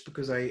suppliers?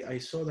 Because I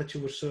saw that you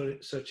were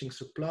searching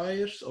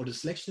suppliers, or the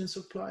selection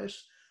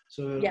suppliers.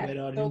 So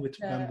where are you with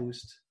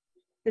Bamboost?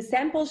 The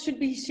samples should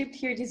be shipped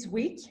here this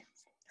week.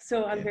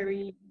 So I'm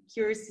very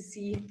curious to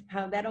see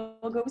how that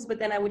all goes. But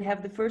then I would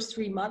have the first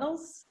 3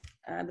 models,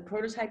 the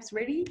prototypes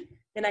ready.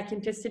 Then I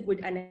can test it with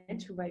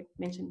Annette, who I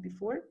mentioned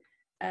before,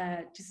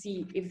 to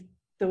see if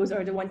those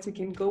are the ones we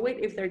can go with.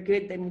 If they're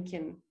good, then we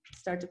can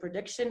start the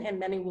production,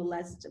 and then it will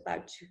last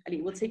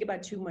it will take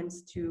about 2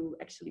 months to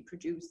actually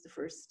produce the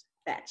first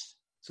batch.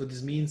 So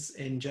this means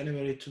in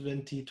January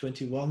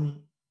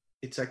 2021,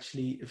 it's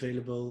actually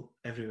available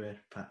everywhere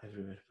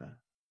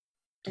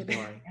to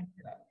buy.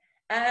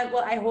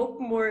 Well, I hope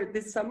more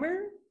this summer.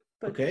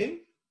 But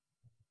Okay.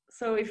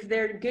 so if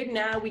they're good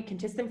now, we can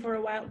test them for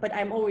a while. But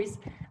I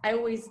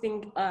always think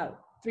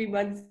 3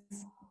 months,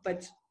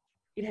 but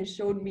it has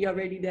shown me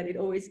already that it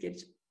always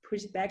gets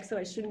pushed back. So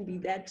I shouldn't be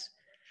that.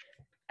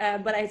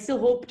 But I still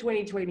hope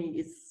 2020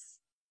 is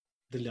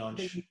The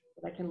launch.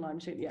 I can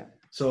launch it. Yeah.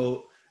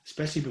 So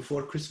especially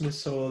before Christmas,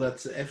 so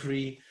that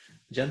every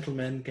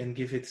gentleman can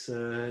give it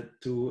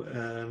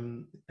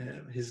to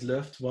his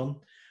loved one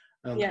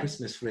on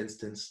Christmas, for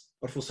instance,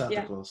 or for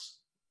Santa Claus.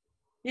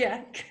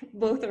 Yeah,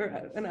 both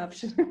are an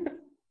option.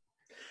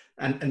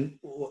 And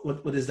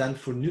what is then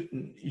for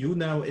you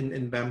now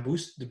in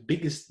Bamboost, the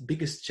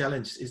biggest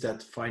challenge? Is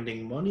that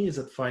finding money? Is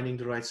that finding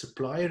the right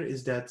supplier?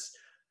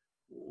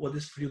 What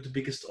is for you the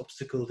biggest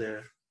obstacle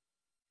there?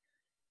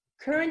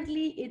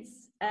 Currently, it's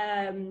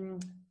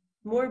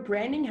more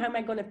branding. How am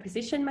I going to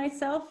position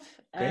myself?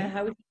 Okay.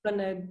 How is it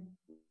going to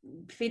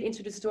fit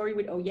into the story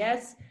with Oh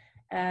Yes?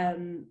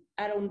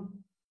 I don't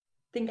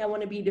think I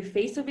want to be the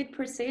face of it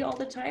per se all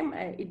the time.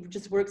 It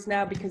just works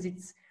now because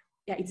it's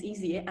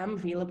easy. I'm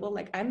available,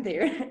 like I'm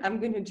there. I'm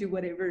going to do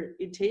whatever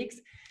it takes.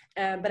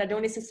 But I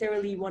don't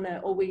necessarily want to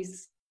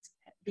always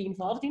be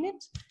involved in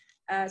it.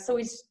 So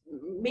it's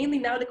mainly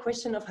now the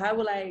question of how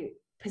will I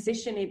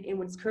position it in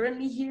what's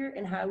currently here,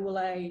 and how will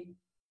I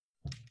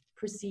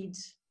proceed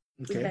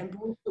with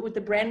Bamboo? What would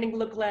the branding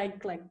look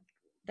like? Like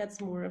that's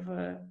more of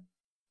a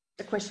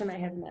question I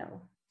have now.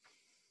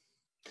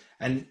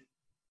 And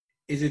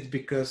is it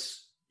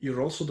because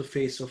you're also the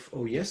face of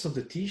Oh Yes, of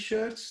the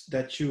t-shirts,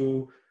 that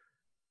you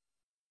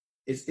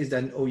is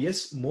then Oh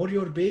Yes more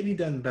your baby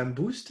than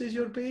Bamboost is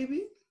your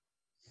baby?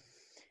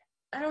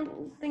 I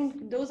don't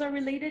think those are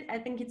related. I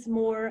think it's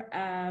more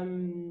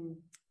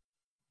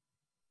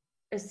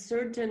a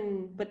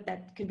certain, but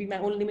that could be my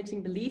own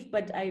limiting belief,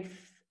 but I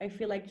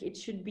feel like it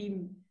should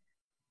be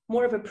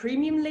more of a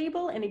premium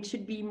label, and it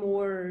should be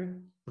more,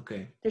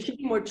 there should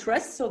be more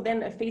trust. So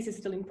then a face is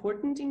still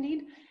important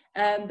indeed,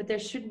 but there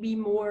should be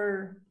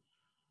more,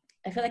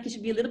 I feel like it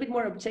should be a little bit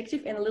more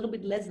objective and a little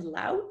bit less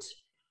loud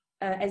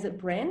as a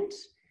brand,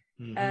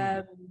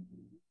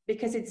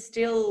 because it's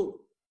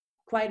still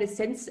quite a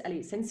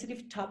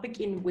sensitive topic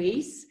in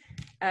ways.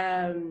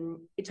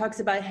 It talks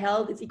about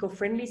health, it's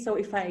eco-friendly. So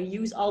if I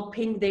use all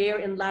pink there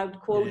and loud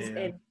quotes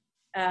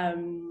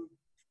and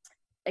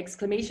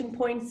exclamation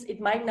points, it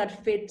might not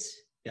fit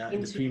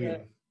into the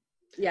premium.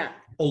 Yeah.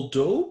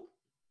 Although,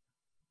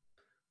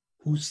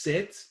 who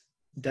said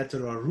that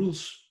there are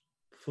rules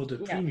for the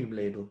premium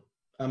label?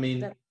 I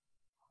mean,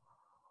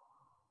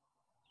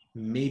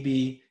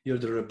 maybe you're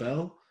the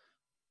rebel.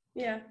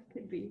 Yeah,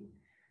 could be.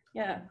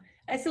 Yeah,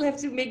 I still have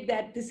to make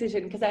that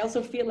decision, because I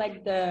also feel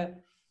like the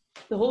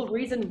whole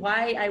reason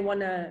why I want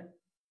to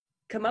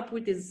come up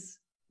with this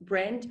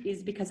brand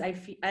is because I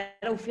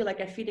don't feel like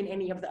I fit in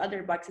any of the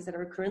other boxes that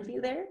are currently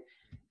there,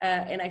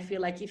 and I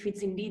feel like if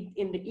it's indeed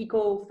in the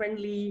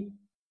eco-friendly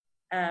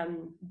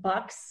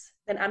box,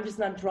 then I'm just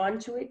not drawn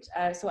to it.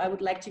 So I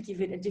would like to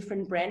give it a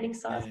different branding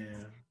sauce.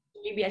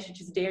 Maybe I should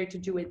just dare to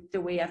do it the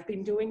way I've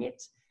been doing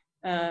it.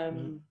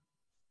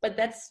 But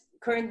that's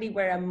currently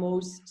where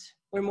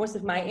most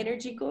of my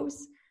energy goes,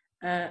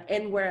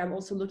 and where I'm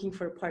also looking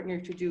for a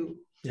partner to do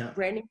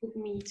branding with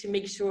me, to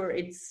make sure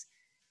it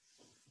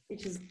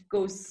just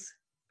goes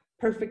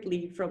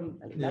perfectly from,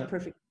 not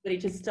perfect, but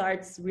it just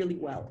starts really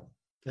well.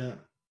 I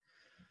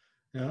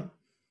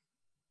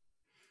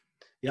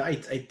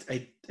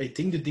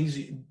think the things,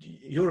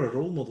 you're a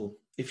role model,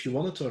 if you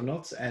want it or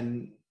not,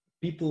 and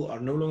people are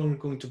no longer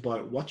going to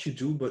buy what you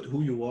do, but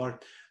who you are.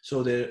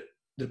 So they're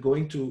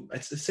going to,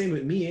 it's the same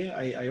with me.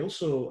 I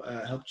also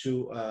helped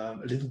you a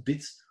little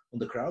bit on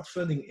the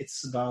crowdfunding.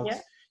 It's about,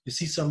 you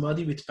see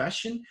somebody with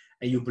passion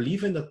and you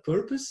believe in that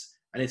purpose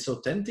and it's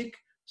authentic.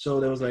 So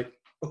there was like,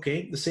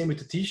 okay, the same with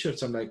the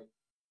t-shirts. I'm like,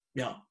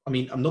 I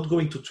mean, I'm not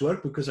going to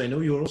twerk because I know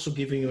you're also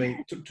giving away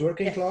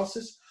twerking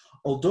classes,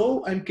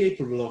 although I'm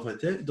capable of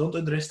it. Don't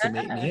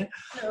underestimate me.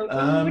 No, you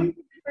wouldn't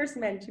be the first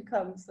man to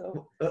come.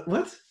 So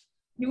what?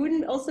 You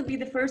wouldn't also be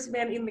the first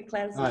man in the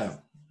classes. Oh, yeah.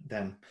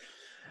 Damn.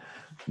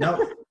 Now,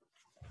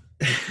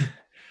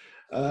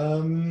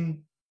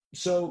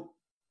 so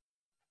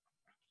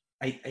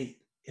I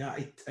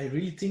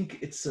really think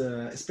it's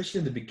especially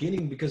in the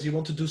beginning, because you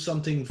want to do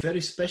something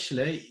very special.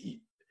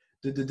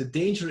 The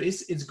danger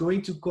is it's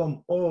going to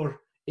come or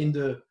in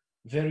the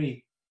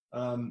very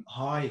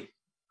high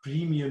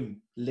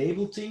premium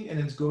label thing, and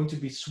it's going to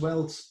be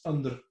swelled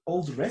under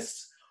all the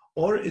rest,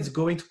 or it's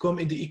going to come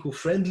in the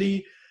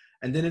eco-friendly.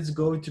 And then it's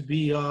going to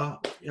be,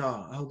 how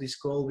this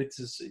call with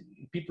this,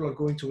 people are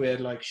going to wear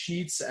like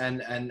sheets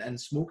and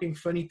smoking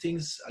funny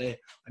things.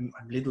 I'm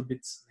a little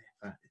bit,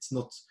 it's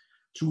not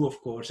true, of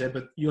course,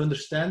 but you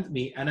understand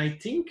me. And I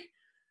think,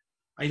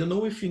 I don't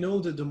know if you know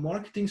the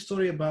marketing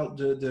story about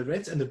the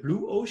red and the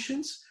blue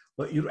oceans,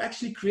 but you're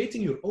actually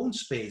creating your own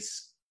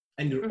space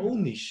and your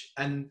own niche.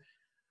 And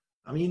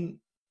I mean,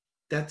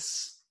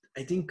 that's,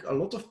 I think a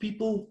lot of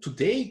people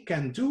today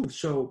can do.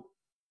 So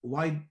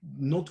why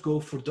not go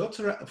for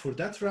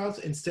that route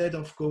instead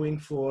of going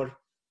for,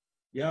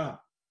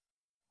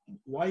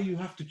 why you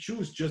have to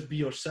choose? Just be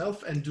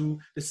yourself and do.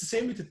 It's the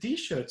same with the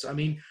t-shirts. I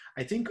mean,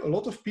 I think a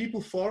lot of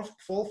people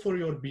fall for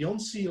your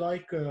Beyonce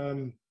like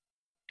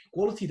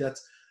quality, that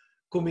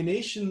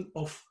combination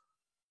of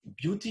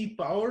beauty,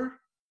 power,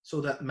 so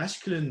that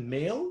masculine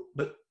male,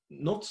 but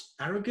not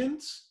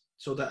arrogant,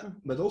 so that,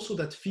 but also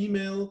that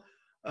female,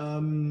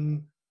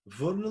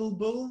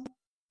 vulnerable,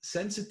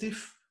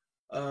 sensitive,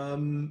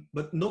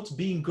 but not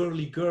being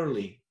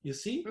girly, you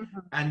see?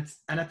 And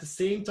at the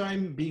same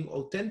time being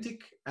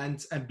authentic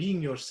and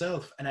being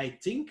yourself. And I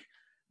think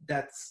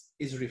that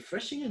is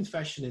refreshing in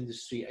fashion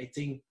industry. I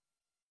think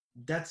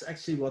that's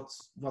actually what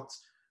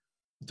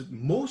the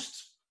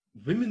most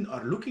women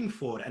are looking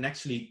for, and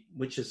actually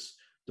which is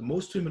the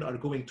most women are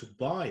going to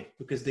buy,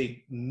 because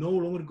they no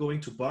longer going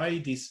to buy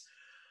these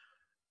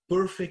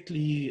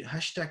perfectly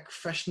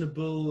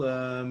 #fashionable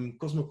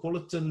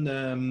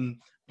cosmopolitan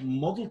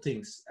model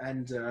things.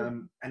 And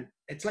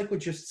it's like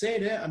what you just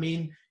said, I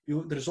mean,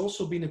 there's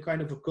also been a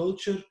kind of a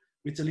culture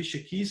with Alicia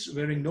Keys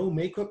wearing no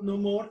makeup no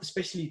more,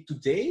 especially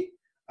today.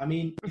 I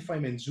mean, if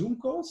I'm in Zoom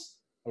calls,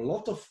 a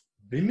lot of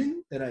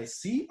women that I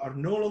see are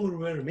no longer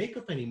wearing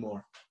makeup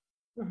anymore.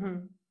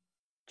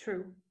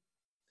 True.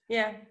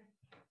 Yeah.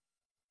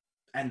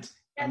 And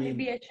I mean,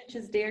 maybe I should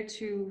just dare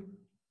to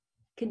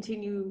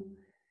continue.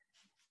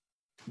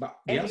 But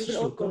and it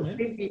will also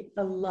save me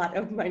a lot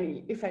of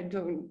money if I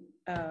don't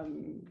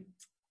outsource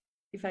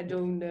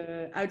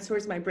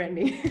my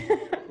branding.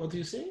 What do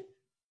you say?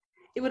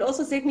 It would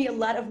also save me a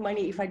lot of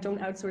money if I don't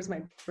outsource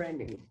my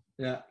branding.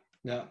 Yeah.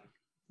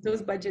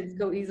 Those budgets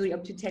go easily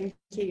up to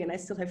 10K, and I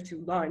still have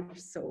to launch.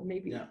 So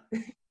maybe.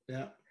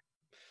 Yeah.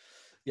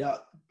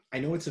 I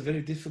know it's a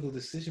very difficult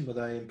decision, but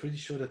I am pretty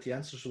sure that the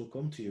answers will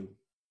come to you.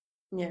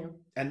 Yeah.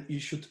 And you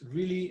should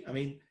really, I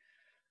mean,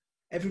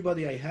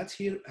 everybody I had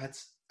here had,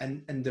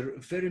 and they're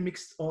very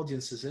mixed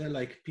audiences,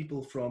 like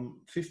people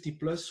from 50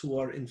 plus who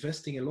are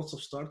investing in lots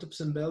of startups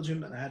in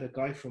Belgium. And I had a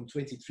guy from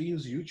 23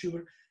 who's a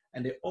YouTuber,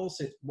 and they all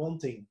said one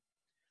thing.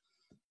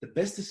 The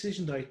best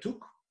decision that I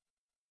took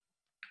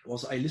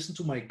was I listened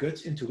to my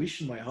gut,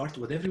 intuition, my heart,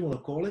 whatever you want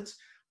to call it.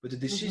 But the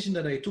decision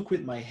that I took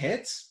with my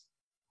head,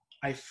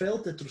 I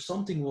felt that there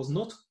something was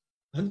not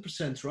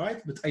 100% right,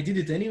 but I did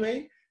it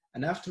anyway.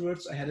 And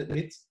afterwards I had to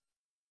admit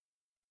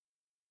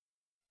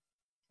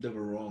they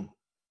were wrong.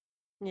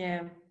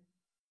 Yeah.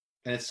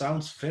 And it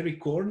sounds very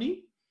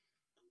corny.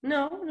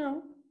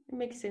 No, it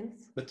makes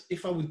sense. But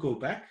if I would go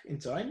back in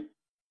time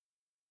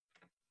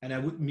and I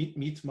would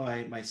meet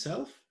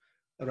myself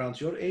around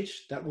your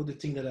age, that was the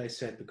thing that I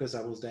said, because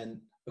I was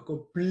then a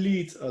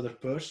complete other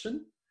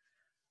person.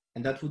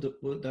 And that would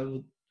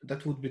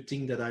be the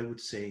thing that I would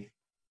say.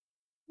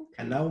 Okay.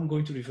 And now I'm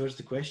going to reverse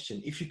the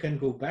question. If you can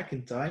go back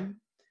in time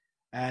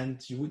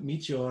and you would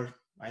meet your,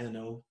 I don't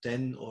know,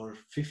 10 or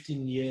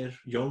 15-year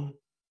young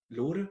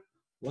Lore,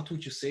 what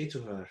would you say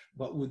to her?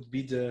 What would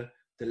be the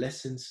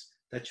lessons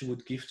that you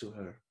would give to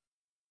her?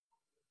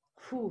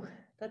 Whew,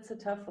 that's a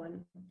tough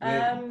one.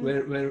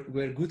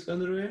 Wear good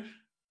underwear?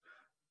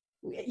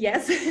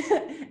 Yes.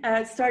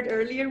 Start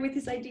earlier with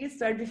this idea.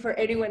 Start before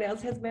anyone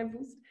else has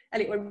bamboos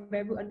or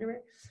bamboo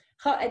underwear.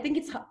 I think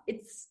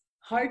it's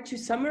hard to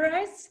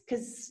summarize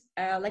because,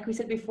 like we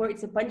said before,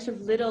 it's a bunch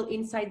of little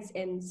insights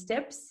and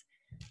steps.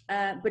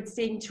 But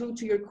staying true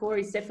to your core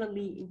is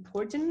definitely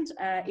important.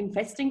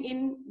 Investing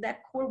in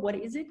that core, what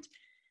is it?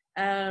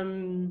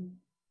 And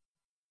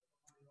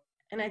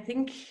I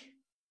think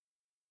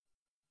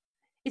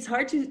it's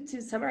hard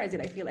to summarize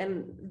it, I feel.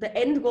 And the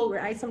end goal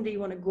where I someday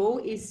want to go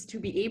is to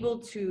be able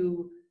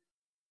to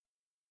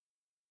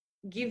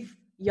give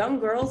young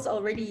girls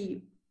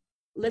already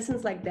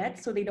lessons like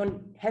that, so they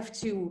don't have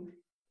to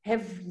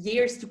have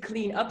years to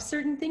clean up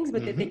certain things,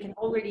 but that they can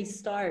already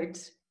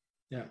start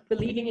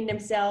believing in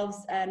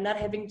themselves, not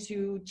having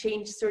to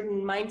change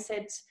certain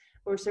mindsets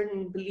or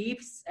certain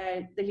beliefs,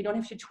 that you don't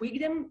have to tweak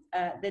them,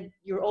 that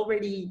you're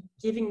already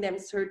giving them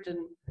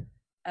certain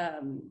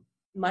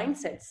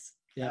mindsets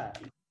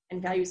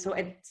and values. So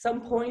at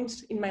some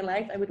point in my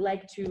life, I would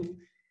like to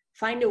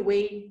find a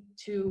way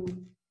to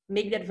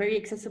make that very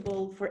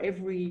accessible for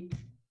every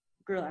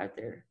girl out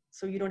there.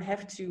 So you don't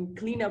have to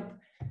clean up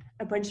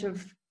a bunch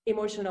of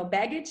emotional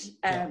baggage,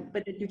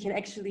 but that you can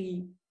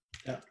actually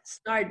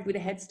start with a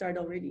head start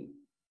already.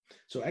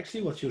 So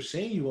actually what you're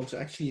saying, you want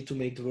to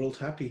make the world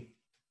happy.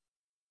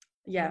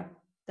 Yeah,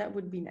 that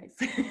would be nice.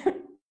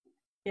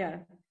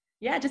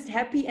 Yeah, just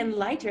happy and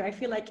lighter. I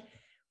feel like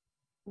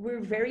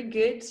we're very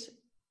good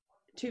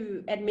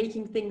at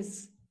making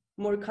things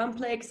more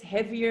complex,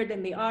 heavier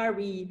than they are.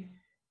 We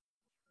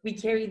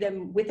carry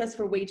them with us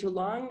for way too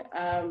long.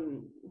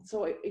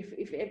 So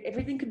if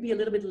everything could be a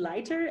little bit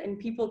lighter and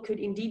people could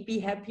indeed be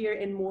happier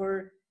and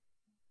more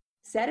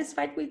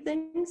satisfied with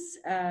things.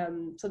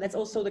 So that's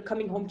also the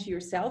coming home to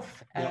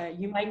yourself.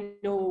 You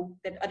might know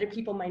that other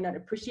people might not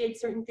appreciate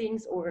certain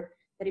things, or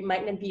that it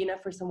might not be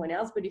enough for someone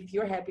else, but if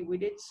you're happy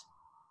with it,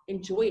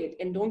 enjoy it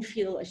and don't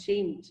feel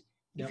ashamed.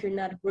 If you're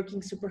not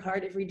working super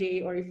hard every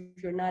day, or if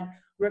you're not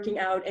working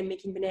out and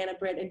making banana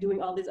bread and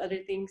doing all these other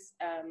things,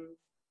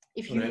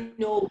 if you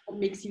know what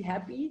makes you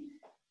happy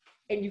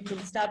and you can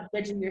stop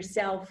judging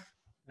yourself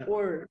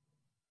or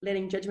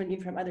letting judgment in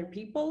from other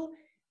people,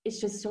 it's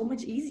just so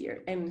much easier.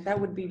 And that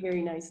would be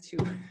very nice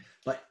too.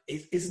 But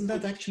isn't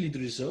that actually the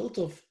result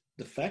of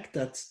the fact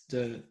that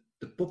the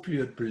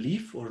popular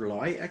belief or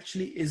lie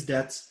actually is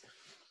that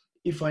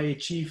if I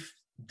achieve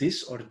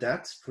this or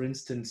that, for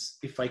instance,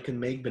 if I can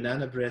make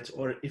banana bread,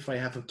 or if I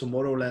have a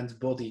Tomorrowland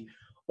body,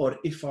 or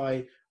if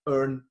I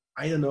earn,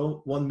 I don't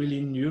know, 1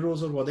 million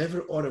euros or whatever,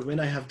 or when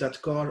I have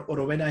that car,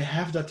 or when I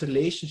have that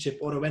relationship,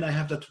 or when I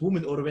have that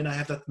woman, or when I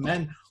have that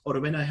man, or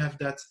when I have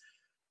that,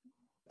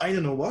 I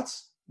don't know what,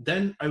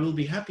 then I will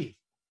be happy.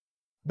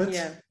 But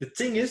the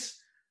thing is,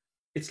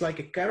 it's like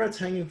a carrot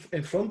hanging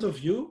in front of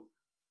you.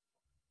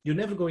 You're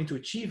never going to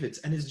achieve it.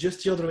 And it's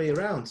just the other way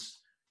around.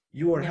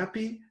 You are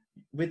happy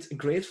with,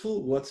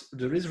 grateful what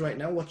there is right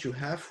now, what you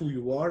have, who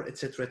you are,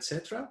 etc.,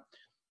 etc.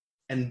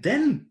 And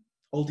then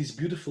all these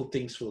beautiful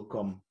things will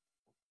come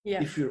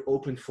if you're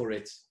open for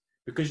it.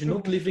 Because you're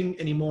not living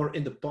anymore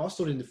in the past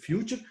or in the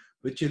future,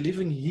 but you're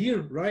living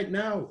here right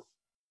now.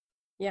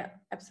 Yeah,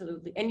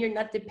 absolutely. And you're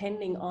not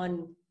depending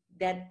on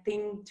that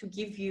thing to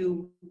give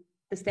you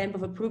the stamp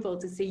of approval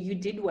to say you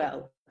did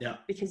well. Yeah.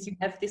 Because you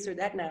have this or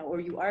that now, or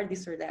you are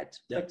this or that.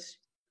 Yeah.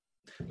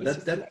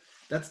 But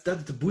that's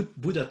the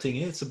Buddha thing.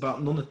 Eh? It's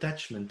about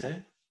non-attachment. Eh?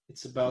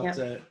 It's about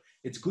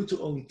it's good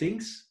to own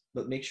things,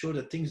 but make sure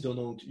that things don't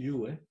own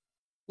you. Eh?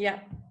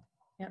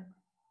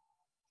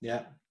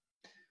 Yeah.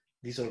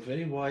 These are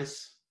very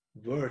wise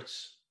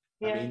words.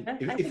 Yeah. I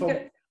mean, I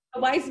think a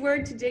wise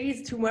word today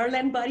is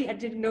Tomorrowland body. I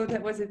didn't know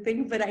that was a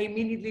thing, but I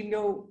immediately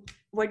know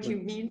what you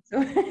mean.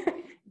 So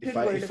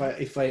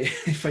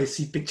if I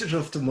see pictures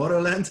of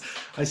Tomorrowland,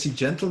 I see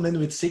gentlemen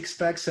with six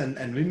packs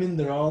and women,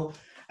 they're all,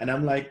 and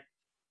I'm like,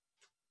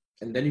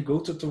 and then you go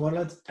to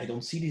Tomorrowland, I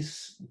don't see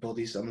these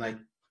bodies. I'm like,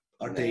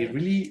 are they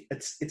really?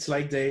 It's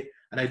like they,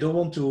 and I don't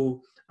want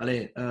to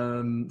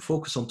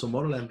focus on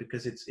Tomorrowland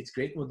because it's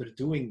great what they're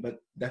doing,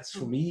 but that's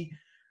for me,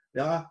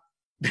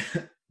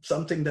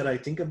 something that I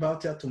think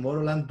about.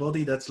 Tomorrowland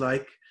body. That's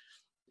like,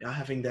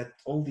 having that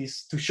all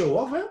these to show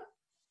off,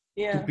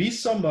 to be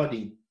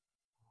somebody.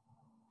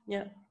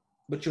 Yeah.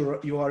 But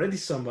you're already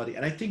somebody,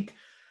 and I think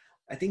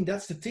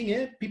that's the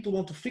thing. People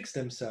want to fix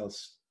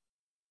themselves,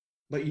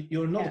 but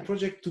you're not a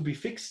project to be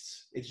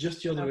fixed. It's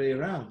just the other way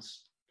around.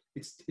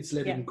 It's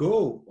letting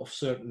go of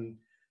certain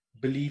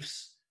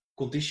beliefs,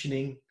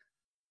 conditioning,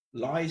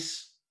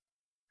 lies.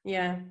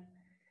 Yeah.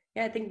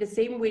 I think the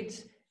same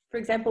with, for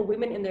example,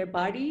 women in their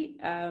body.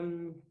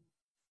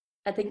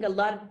 I think a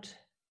lot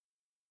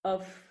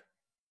of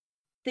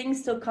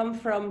things still come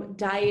from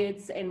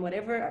diets and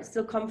whatever.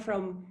 Still come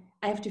from,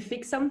 I have to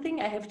fix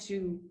something, I have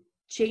to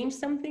change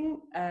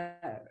something,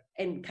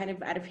 and kind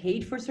of out of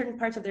hate for certain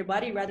parts of their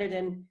body rather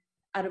than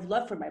out of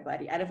love for my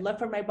body. Out of love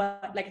for my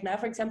body, like now,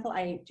 for example,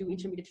 I do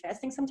intermittent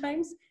fasting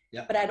sometimes,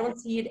 but I don't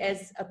see it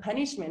as a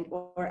punishment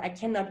or I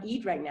cannot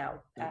eat right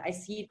now. I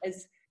see it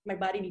as my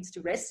body needs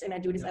to rest, and I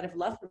do this out of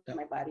love for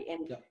my body.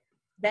 And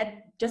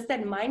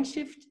that mind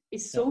shift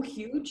is so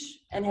huge,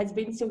 and has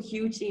been so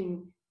huge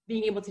in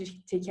being able to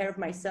take care of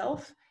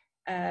myself.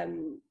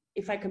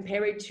 If I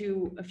compare it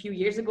to a few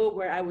years ago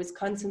where I was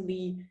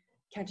constantly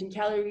counting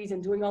calories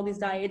and doing all these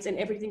diets and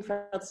everything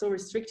felt so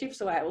restrictive,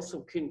 so I also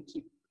couldn't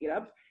keep it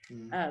up.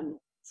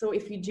 So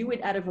if you do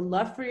it out of a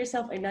love for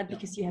yourself and not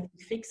because you have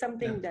to fix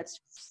something, that's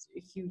just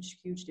a huge,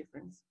 huge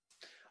difference.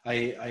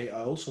 I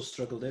also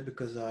struggled there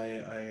because I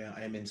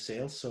am in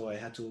sales, so I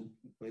had to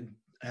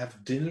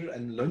have dinner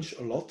and lunch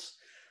a lot.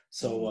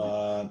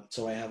 So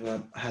so I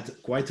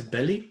had quite a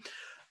belly,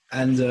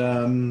 and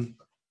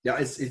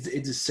it's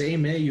the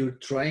same. You're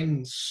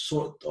trying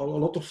a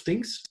lot of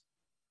things,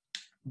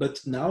 but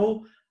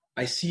now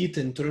I see it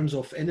in terms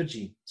of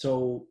energy.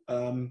 So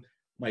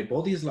my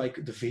body is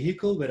like the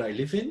vehicle where I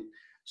live in.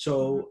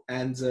 So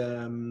and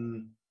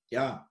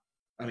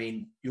I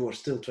mean, you are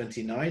still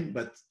 29,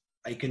 but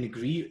I can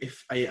agree.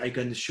 If I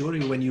can assure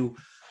you, when you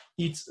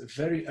eat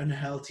very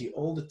unhealthy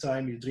all the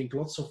time, you drink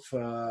lots of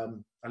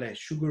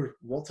sugar,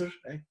 water,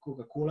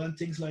 Coca-Cola and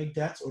things like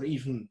that, or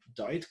even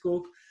Diet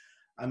Coke.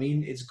 I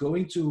mean, it's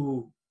going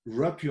to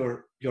rub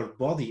your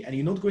body, and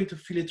you're not going to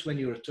feel it when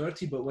you're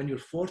 30, but when you're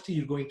 40,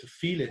 you're going to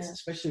feel it,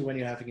 especially when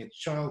you're having a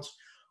child,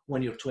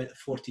 when you're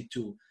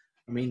 42.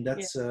 I mean,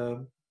 that's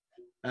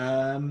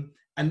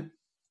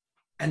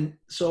and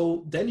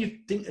so then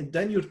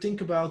you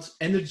think about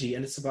energy,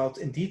 and it's about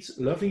indeed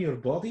loving your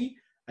body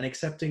and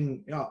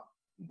accepting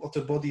what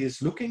the body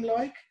is looking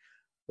like.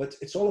 But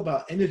it's all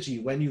about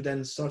energy when you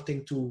then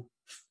starting to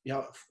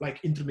like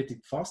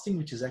intermittent fasting,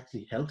 which is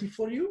actually healthy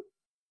for you.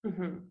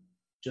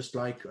 Just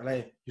like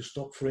you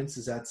stop, for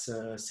instance, at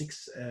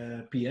 6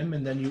 p.m.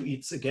 and then you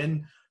eat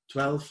again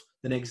 12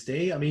 the next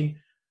day. I mean,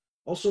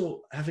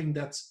 also having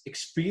that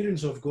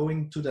experience of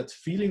going to that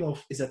feeling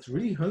of, is that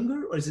really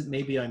hunger, or is it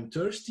maybe I'm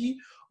thirsty,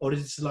 or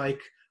is it like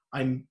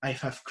I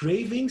have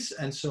cravings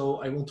and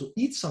so I want to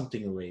eat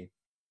something away.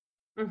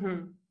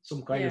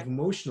 Some kind of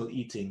emotional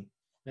eating.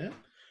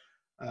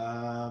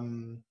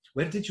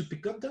 Where did you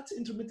pick up that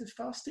intermittent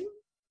fasting?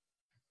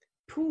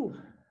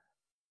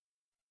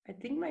 I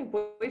think my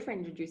boyfriend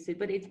introduced it,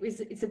 but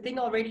it's a thing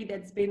already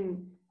that's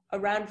been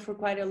around for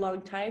quite a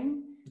long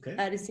time. Okay.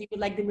 The same with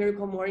like the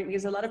Miracle Morning.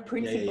 There's a lot of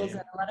principles Yeah.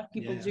 that a lot of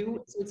people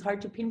do, so it's hard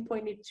to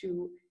pinpoint it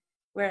to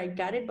where I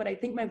got it. But I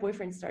think my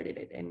boyfriend started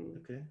it. And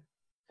okay.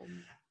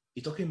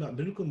 You're talking about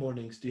Miracle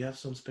Mornings. Do you have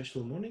some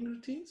special morning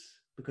routines?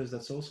 Because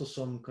that's also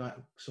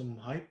some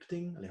hype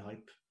thing.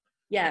 Hype.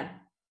 Yeah,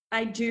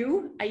 I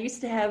do. I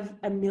used to have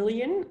a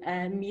million,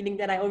 meaning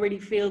that I already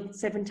failed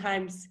 7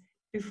 times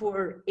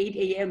before 8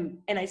 a.m.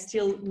 and I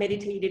still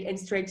meditated and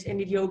stretched and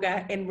did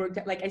yoga and worked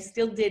out. Like I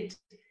still did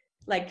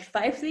like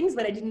 5 things,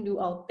 but I didn't do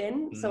all 10.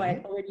 Mm-hmm. So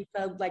I already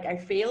felt like I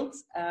failed,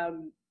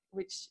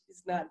 which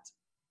is not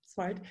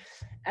smart.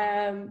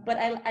 But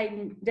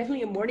I'm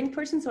definitely a morning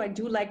person. So I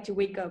do like to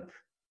wake up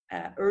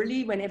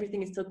early when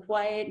everything is still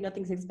quiet,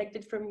 nothing's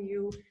expected from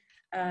you.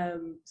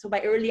 So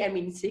by early, I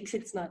mean 6,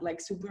 it's not like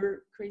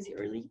super crazy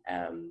early.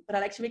 But I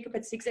like to wake up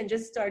at 6 and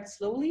just start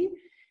slowly.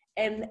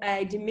 And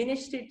I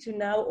diminished it to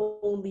now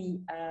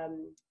only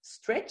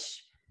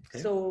stretch.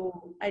 Okay.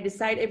 So I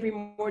decide every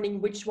morning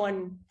which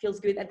one feels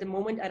good at the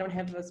moment. I don't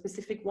have a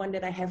specific one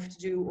that I have to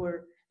do,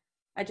 or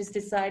I just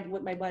decide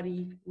what my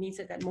body needs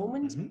at that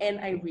moment. Mm-hmm. And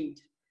I read.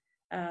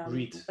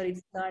 But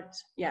it's not,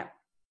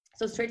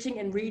 So stretching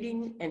and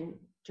reading and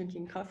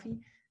drinking coffee.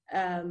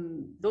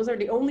 Those are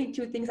the only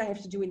 2 things I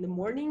have to do in the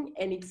morning.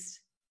 And it's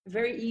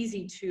very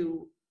easy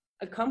to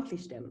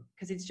accomplish them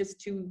because it's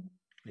just two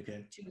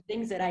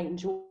things that I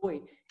enjoy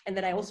and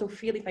that I also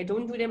feel. If I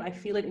don't do them, I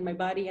feel it in my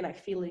body, and I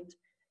feel it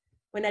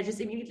when I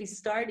just immediately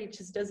start. It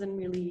just doesn't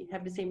really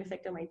have the same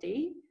effect on my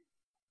day.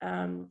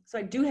 So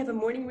I do have a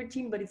morning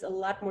routine, but it's a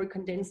lot more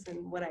condensed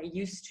than what I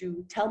used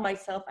to tell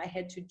myself I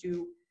had to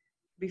do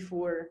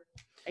before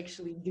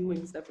actually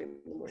doing stuff in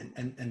the morning.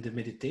 And the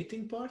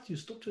meditating part, you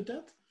stopped with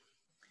that?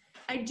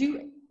 I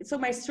do. So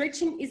my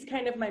stretching is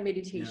kind of my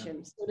meditation.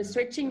 Yeah. So the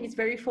stretching is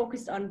very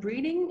focused on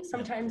breathing.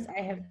 Sometimes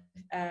I have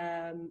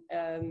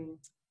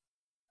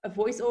a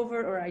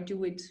voiceover, or I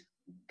do it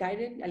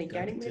guided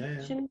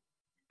meditation.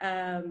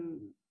 Yeah.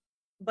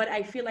 But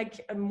I feel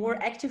like a more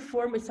active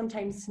form is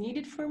sometimes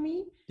needed for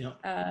me.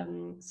 Yeah.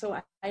 So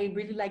I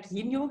really like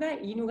yin yoga.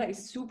 Yin yoga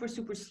is super,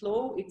 super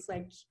slow. It's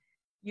like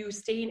you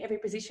stay in every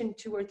position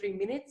 2 or 3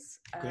 minutes.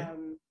 Okay.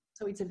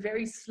 So it's a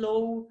very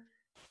slow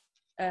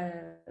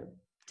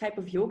type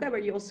of yoga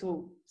where you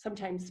also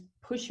sometimes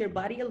push your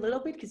body a little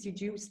bit because you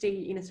do stay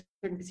in a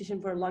certain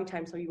position for a long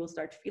time, so you will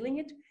start feeling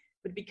it.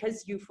 But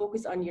because you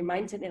focus on your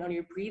mindset and on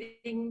your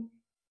breathing,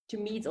 to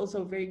me it's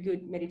also a very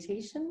good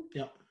meditation.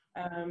 Yeah.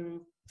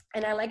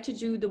 And I like to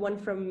do the one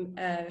from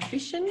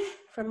Vishen,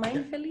 from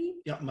Mindvalley.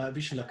 Yeah,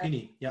 Vishen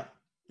Lakhiani.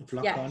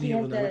 Lakhiani, I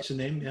don't know what's the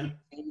name.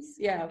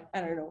 Yeah,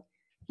 I don't know.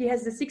 He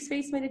has the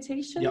 6-phase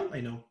meditation. Yeah,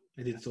 I know.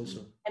 I did it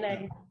also. And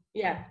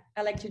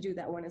I like to do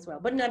that one as well,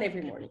 but not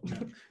every morning.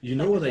 Yeah. You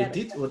know what I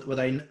did? What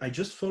I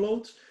just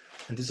followed,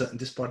 and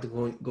this part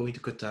I'm going to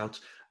cut out,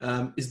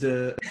 is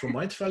from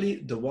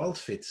Mindvalley, the Wild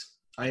Fit.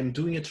 I'm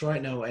doing it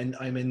right now, and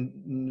I'm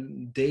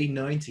in day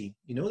 90.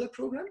 You know that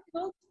program?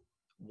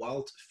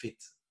 Wild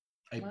Fit.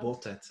 I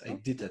bought that. I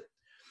did that.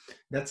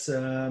 That's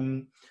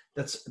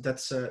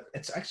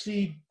it's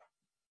actually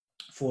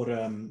voor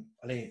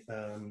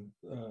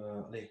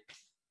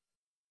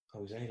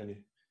hoe zeg je dat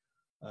nu?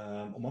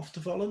 Om af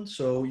te vallen.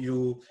 So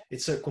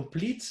it's a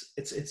complete,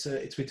 it's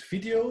with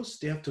videos.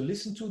 They have to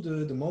listen to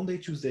the Monday,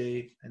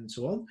 Tuesday, and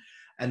so on.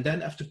 And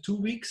then after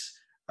 2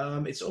 weeks,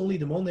 it's only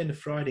the Monday and the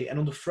Friday. And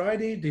on the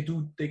Friday,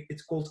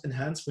 it's called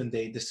Enhancement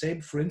Day. The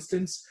same, for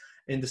instance,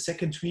 in the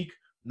second week,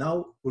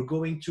 now we're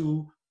going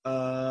to,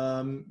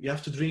 you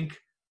have to drink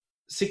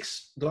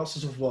 6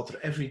 glasses of water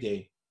every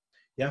day.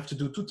 You have to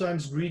do 2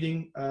 times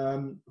breathing,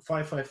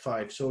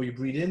 5-5-5. So you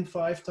breathe in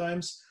 5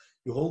 times,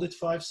 you hold it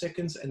 5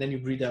 seconds, and then you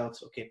breathe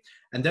out. Okay.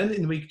 And then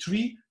in week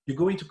 3, you're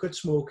going to cut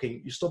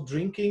smoking. You stop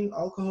drinking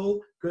alcohol.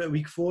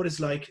 Week 4 is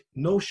like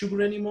no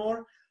sugar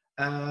anymore.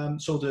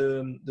 So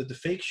the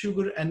fake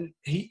sugar, and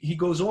he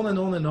goes on and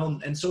on and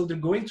on. And so they're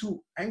going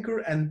to anchor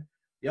and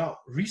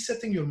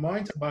resetting your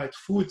mind about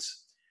food.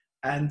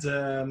 And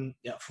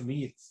for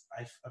me,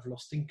 I've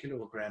lost 10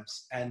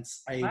 kilograms, and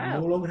I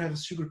no longer have a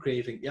sugar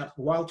craving. Yeah,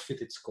 Wild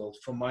Fit it's called,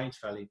 from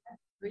Mindvalley.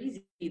 That's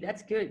crazy.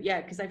 That's good.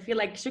 Yeah, because I feel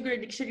like sugar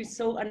addiction is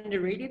so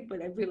underrated,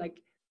 but I feel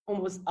like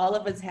almost all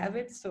of us have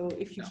it. So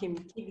if you can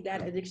kick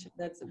that addiction,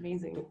 that's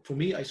amazing. For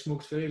me, I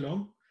smoked very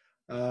long,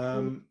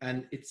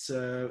 and it's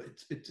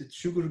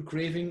sugar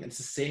craving. It's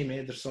the same.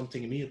 There's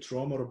something in me, a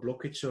trauma or a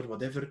blockage or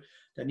whatever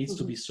that needs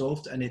to be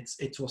solved, and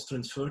it was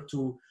transferred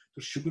to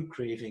sugar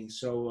craving.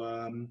 So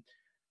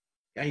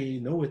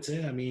you know it.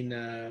 I mean,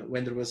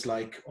 when there was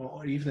like,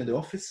 or even in the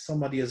office,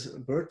 somebody has a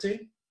birthday,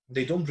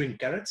 they don't bring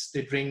carrots,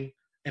 they bring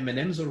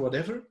M&Ms or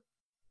whatever.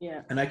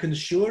 Yeah. And I can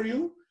assure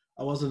you,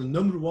 I was the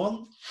number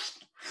 1.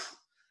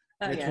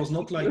 It was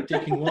not like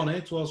taking one.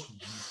 It was.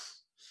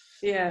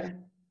 Yeah.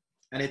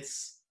 And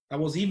I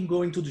was even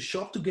going to the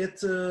shop to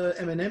get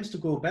M&Ms to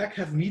go back,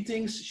 have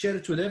meetings, share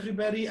it with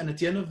everybody, and at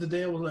the end of the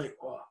day, I was like,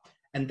 oh.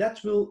 And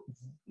that will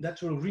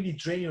really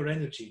drain your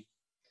energy.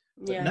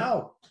 But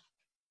now,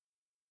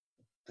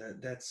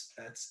 that's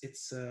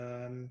it's.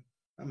 I'm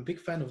a big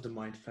fan of the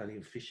Mind Valley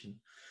of Vision.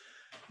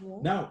 Yeah.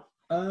 Now,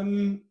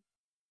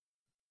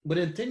 but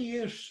in 10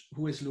 years,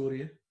 who is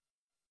Lorie?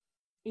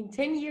 In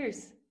 10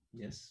 years.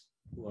 Yes.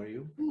 Who are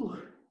you? Ooh.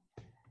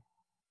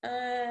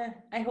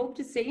 I hope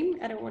the same.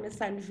 I don't want to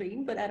sound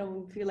vain, but I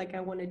don't feel like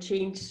I want to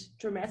change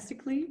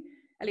drastically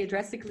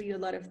a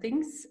lot of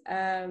things.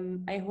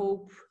 I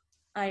hope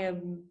I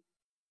am,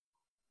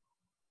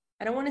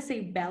 I don't want to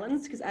say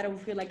balanced, because I don't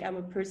feel like I'm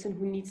a person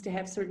who needs to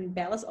have certain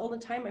balance all the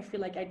time. I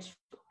feel like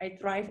I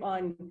thrive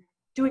on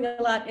doing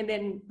a lot and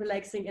then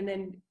relaxing and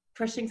then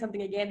crushing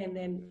something again and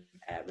then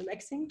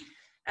relaxing.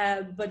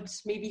 But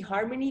maybe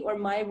harmony, or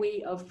my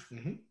way of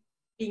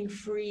being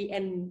free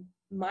and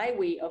my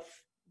way of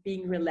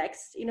being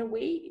relaxed in a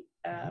way,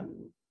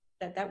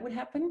 that would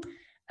happen.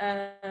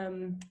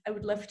 I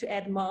would love to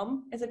add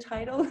mom as a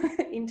title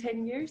in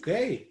 10 years.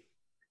 Okay.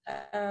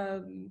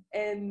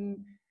 And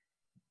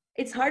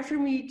it's hard for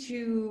me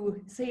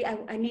to say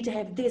I need to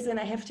have this and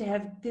I have to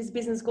have this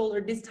business goal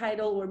or this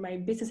title, or my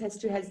business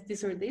has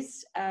this or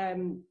this,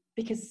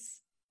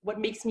 because what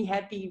makes me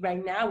happy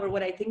right now, or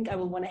what I think I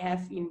will want to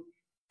have in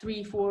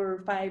 3,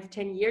 4, 5,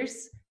 10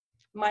 years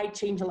might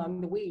change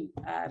along the way.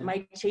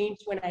 Might change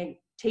when I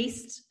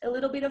taste a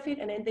little bit of it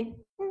and then think,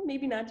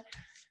 maybe not.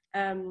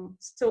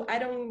 So I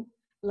don't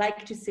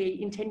like to say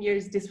in 10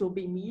 years this will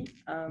be me.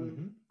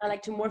 I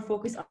like to more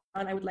focus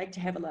on, I would like to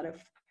have a lot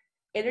of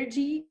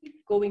energy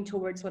going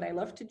towards what I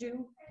love to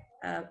do.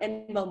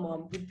 And well,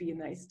 mom would be a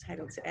nice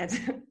title to add.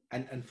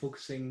 and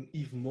focusing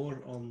even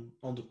more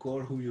on the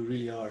core, who you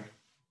really are.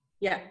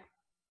 Yeah.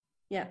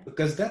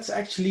 Because that's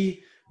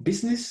actually,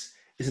 business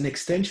is an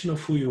extension of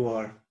who you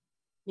are.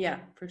 Yeah,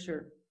 for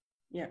sure.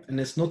 Yeah. And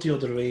it's not the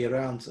other way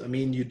around. I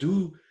mean, you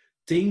do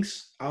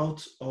things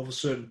out of a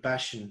certain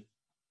passion.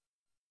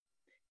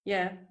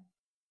 Yeah.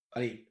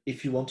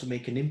 If you want to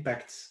make an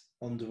impact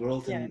on the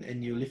world,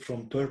 and you live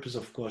from purpose,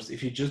 of course.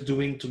 If you're just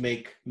doing to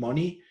make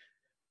money,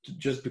 to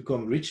just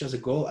become rich as a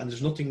goal, and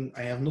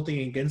I have nothing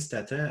against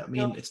that. I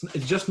mean, no.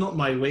 It's just not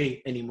my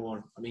way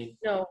anymore. I mean,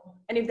 no.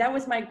 And if that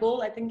was my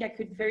goal, I think I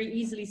could very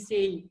easily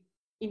say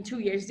in 2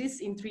 years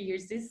this, in 3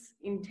 years this,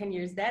 in 10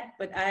 years that,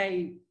 but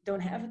I don't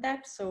have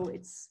that. So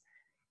it's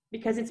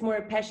because it's more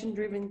a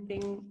passion-driven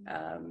thing.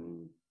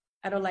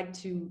 I don't like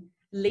to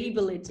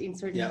label it in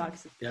certain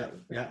boxes. Yeah.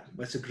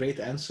 That's a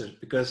great answer,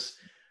 because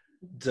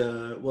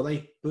what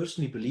I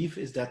personally believe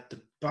is that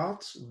the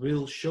path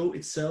will show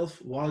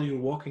itself while you're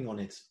walking on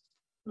it.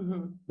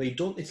 But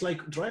it's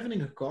like driving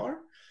in a car,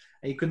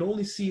 and you can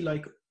only see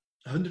like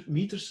 100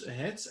 meters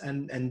ahead,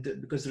 and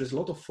because there's a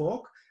lot of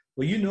fog,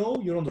 well,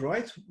 you're on the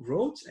right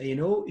road, and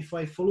if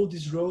I follow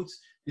this road,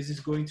 this is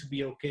going to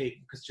be okay,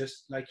 because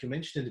just like you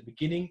mentioned in the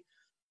beginning,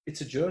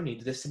 it's a journey.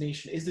 The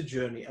destination is the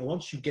journey. And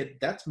once you get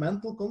that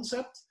mental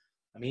concept,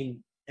 I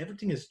mean,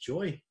 everything is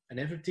joy, and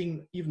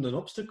everything, even an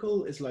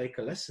obstacle, is like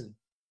a lesson.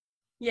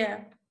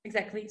 Yeah,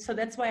 exactly. So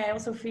that's why I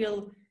also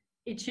feel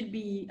it should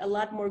be a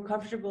lot more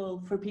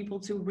comfortable for people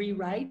to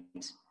rewrite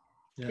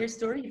your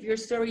story. If your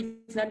story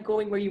is not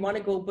going where you want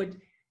to go, but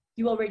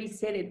you already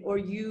said it, or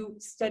you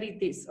studied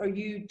this, or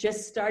you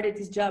just started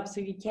this job, so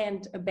you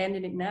can't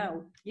abandon it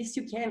now. Yes,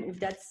 you can.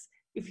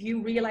 If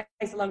you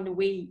realize along the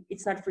way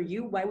it's not for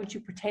you, why would you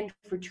pretend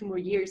for 2 more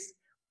years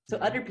so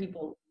other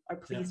people are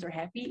pleased or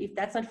happy? If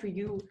that's not for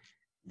you,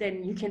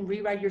 then you can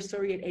rewrite your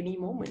story at any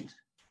moment.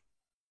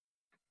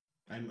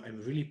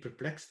 I'm really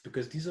perplexed,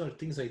 because these are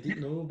things I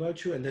didn't know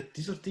about you, and that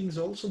these are things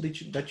also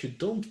that you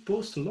don't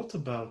post a lot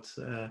about,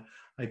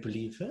 I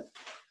believe.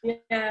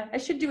 Yeah, I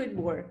should do it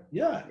more.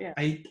 Yeah.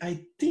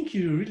 I think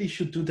you really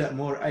should do that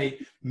more.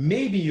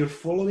 Maybe you're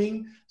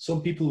following,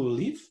 some people will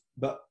leave,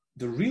 but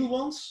the real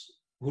ones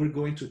who are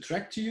going to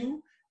attract to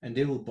you, and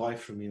they will buy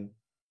from you.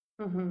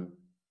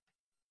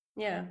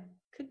 Yeah,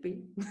 could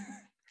be.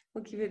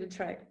 We'll give it a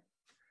try.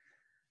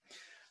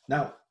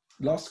 Now,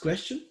 last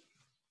question.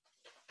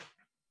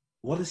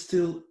 What is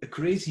still a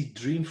crazy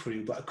dream for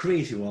you, but a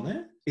crazy one,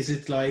 eh? Is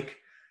it like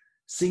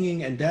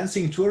singing and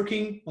dancing,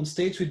 twerking on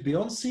stage with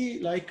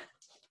Beyonce? Like,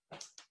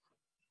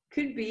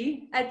 could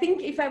be. I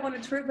think if I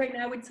want to twerk right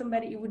now with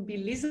somebody, it would be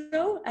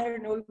Lizzo. I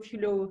don't know if you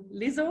know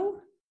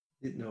Lizzo.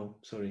 No,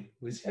 sorry.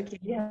 Okay,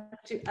 yeah.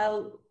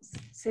 I'll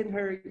send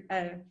her.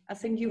 I'll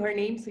send you her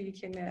name so you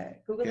can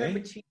Google her.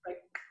 But she's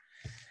like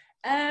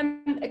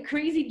a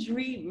crazy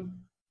dream.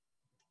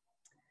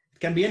 It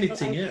can be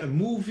anything, a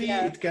movie.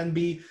 It can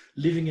be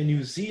living in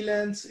New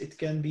Zealand. It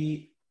can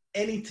be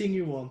anything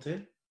you want, eh?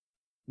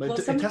 But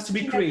it has to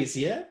be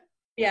crazy, yeah.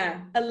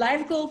 Yeah, a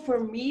life goal for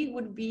me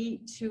would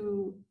be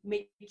to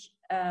make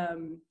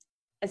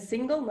a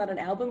single, not an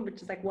album, but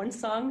just like one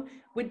song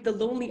with the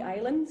Lonely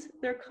Island,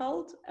 they're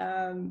called.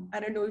 I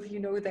don't know if you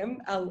know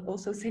them. I'll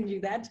also send you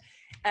that.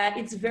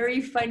 It's very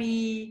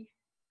funny,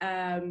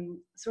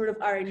 sort of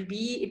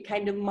R&B. It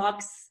kind of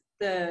mocks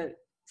the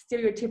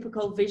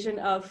stereotypical vision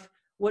of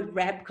what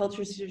rap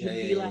culture should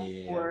be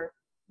like, or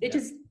they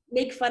just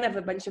make fun of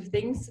a bunch of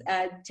things,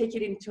 take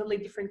it in totally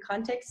different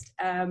context.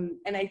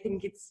 And I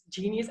think it's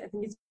genius. I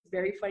think it's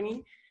very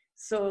funny.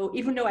 So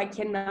even though I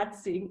cannot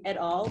sing at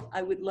all,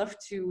 I would love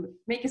to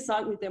make a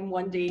song with them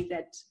one day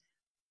that,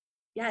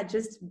 yeah,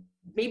 just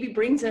maybe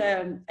brings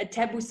a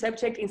taboo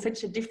subject in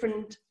such a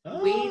different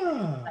way.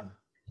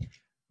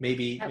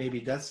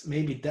 Maybe that's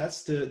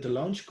the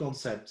launch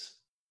concept.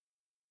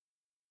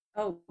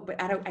 Oh,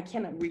 but I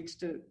cannot reach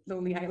the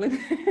Lonely Island.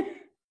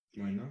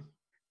 Why not?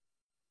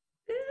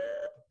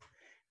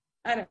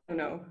 I don't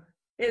know.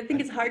 I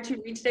think it's hard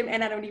to reach them,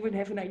 and I don't even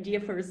have an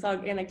idea for a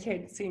song, and I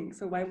can't sing.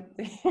 So why would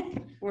they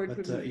work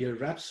with me? Your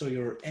rap, so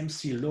your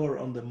MC Lore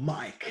on the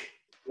mic.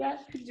 Yeah,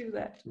 I could do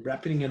that.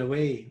 Rapping it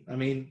away. I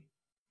mean,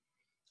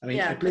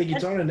 yeah, I play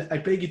guitar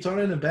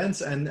in a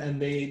band, and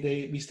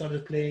we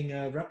started playing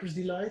Rapper's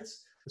Delight.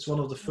 It's one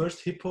of the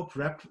first hip hop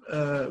rap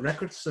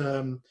records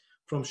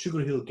from Sugar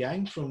Hill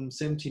Gang from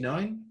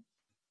 '79.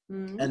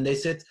 And they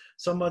said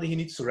somebody he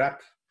needs to rap.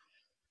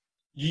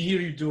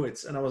 You do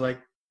it, and I was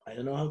like, I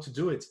don't know how to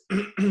do it.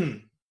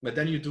 But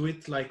then you do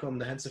it like on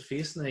the Hands of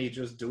Face, and you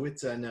just do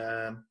it, and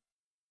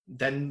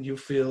then you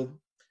feel,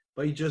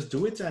 but you just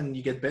do it and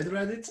you get better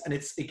at it. And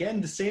it's again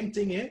the same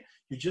thing here.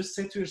 You just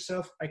say to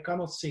yourself, I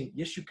cannot sing.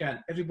 Yes, you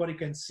can. Everybody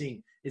can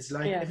sing. It's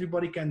like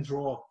everybody can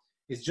draw.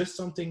 It's just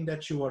something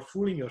that you are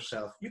fooling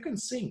yourself. You can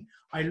sing.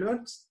 I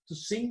learned to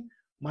sing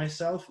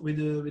myself with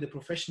a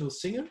professional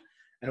singer.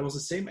 And it was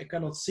the same. I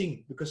cannot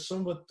sing because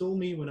someone told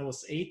me when I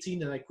was 18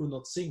 that I could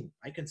not sing.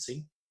 I can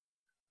sing.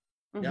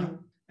 Mm-hmm. Yeah.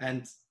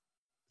 And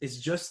it's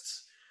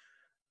just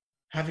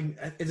having,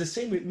 it's the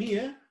same with me.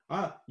 Eh?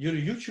 You're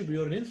a YouTuber,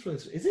 you're an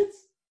influencer. Is it?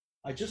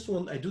 I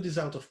do this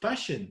out of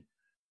passion.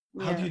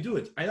 Yeah. How do you do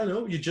it? I don't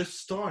know. You just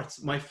start.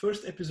 My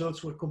first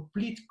episodes were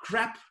complete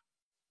crap.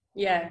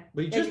 Yeah.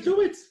 But you just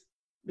do it.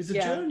 It's a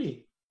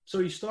journey. So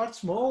you start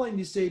small and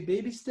you say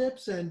baby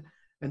steps and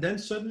then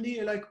suddenly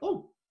you're like,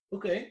 oh,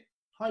 okay.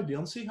 Hi,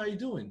 Beyonce. How you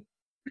doing?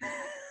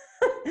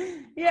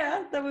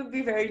 Yeah, that would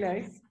be very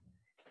nice.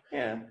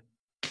 Yeah.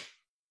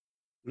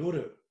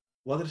 Lore,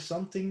 what is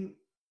something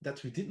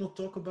that we did not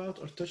talk about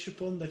or touch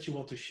upon that you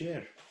want to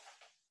share?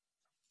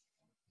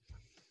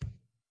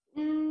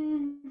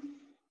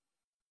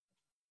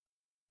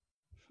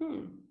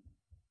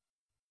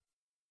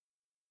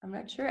 I'm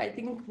not sure. I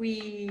think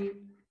we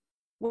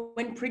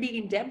went pretty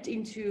in depth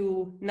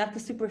into not the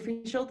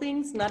superficial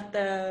things, not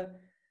the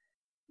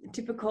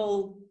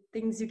typical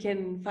things you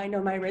can find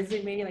on my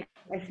resume. Like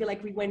I feel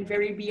like we went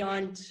very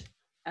beyond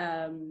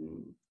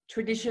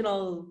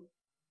traditional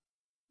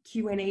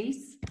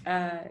Q&As,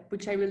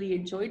 which I really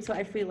enjoyed. So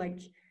I feel like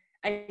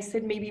I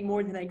said maybe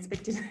more than I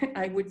expected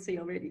I would say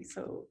already.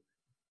 So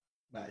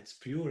it's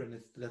pure,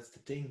 and that's the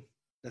thing.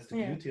 That's the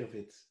beauty of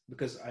it.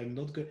 Because I'm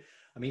not good.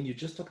 I mean, you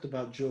just talked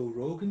about Joe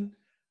Rogan.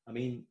 I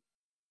mean,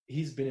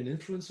 he's been an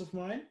influence of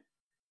mine.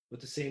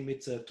 But the same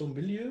with Tom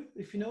Bilyeu,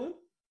 if you know him.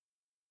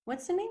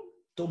 What's the name?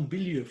 Tom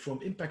Bilyeu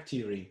from Impact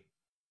Theory.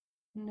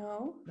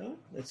 No.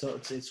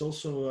 It's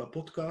also a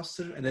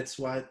podcaster, and that's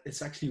why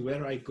it's actually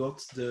where I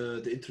got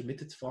the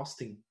intermittent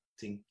fasting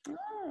thing.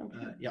 Oh,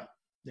 okay.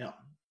 Yeah.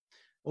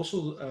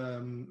 Also,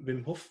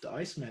 Wim Hof, the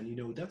Iceman. You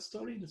know that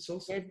story? That's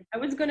also. Yeah, I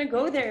was gonna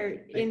go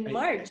there in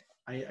March.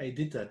 I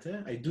did that.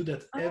 I do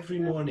that every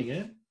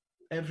morning.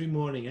 Every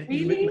morning.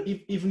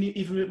 Really?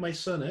 Even with my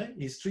son.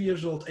 He's 3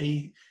 years old.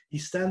 And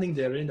he's standing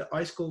there in the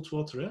ice cold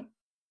water.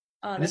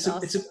 Oh, that's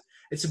awesome.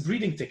 It's a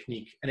breathing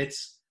technique, and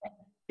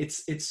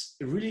it's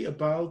really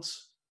about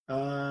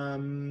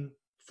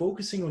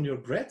focusing on your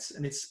breath,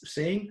 and it's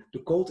saying the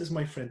cold is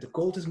my friend, the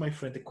cold is my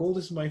friend, the cold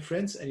is my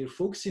friend, and you're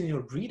focusing on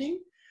your breathing,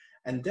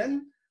 and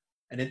then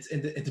it's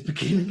at the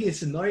beginning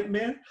it's a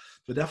nightmare,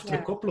 but after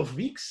a couple of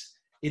weeks,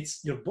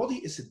 it's your body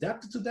is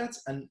adapted to that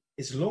and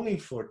is longing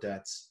for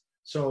that.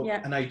 So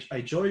and I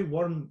enjoy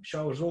warm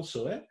showers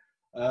also,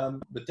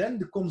 but then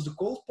comes the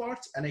cold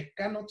part, and I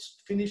cannot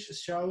finish a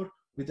shower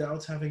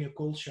without having a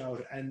cold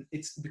shower, and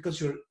it's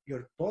because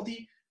your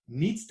body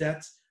needs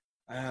that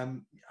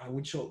I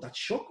would show that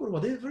shock or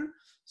whatever.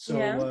 So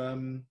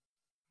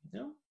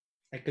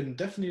I can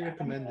definitely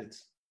recommend it.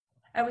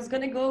 I was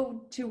gonna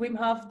go to Wim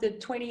Hof the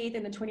 28th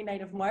and the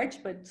 29th of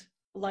March, but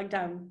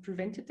lockdown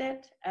prevented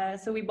that.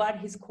 So we bought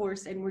his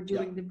course, and we're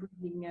doing the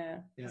breathing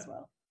as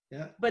well.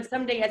 Yeah. But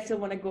someday I still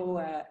want to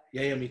go.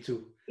 Me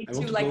too. I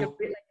want to go,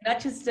 not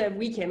just a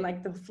weekend,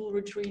 like the full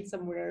retreat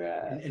somewhere.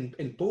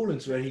 In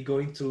Poland, where he's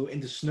going to in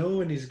the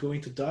snow, and he's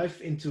going to dive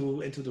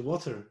into the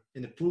water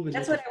in the pool with.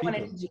 That's what I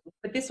wanted to do.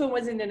 But this one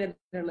was in the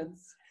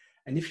Netherlands.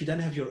 And if you then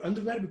have your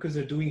underwear, because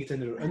they're doing it in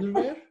their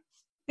underwear,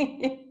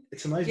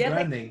 it's a nice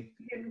branding.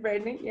 Like,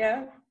 branding,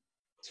 yeah,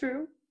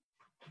 true.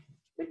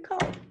 Good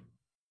call.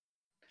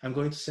 I'm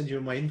going to send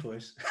you my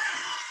invoice.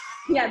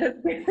 Yeah, that's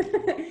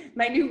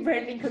my new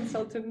branding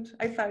consultant.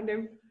 I found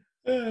him.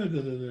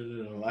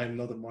 No. I'm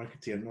not a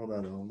marketeer. Not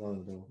at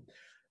all.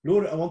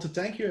 Lore, I want to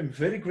thank you. I'm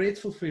very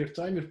grateful for your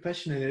time, your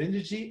passion, and your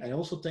energy. I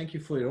also thank you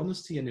for your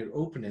honesty and your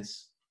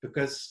openness.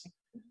 Because,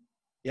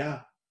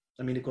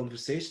 the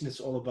conversation is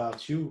all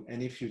about you.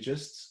 And if you're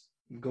just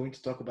going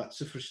to talk about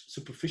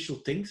superficial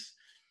things,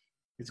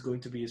 it's going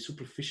to be a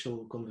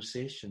superficial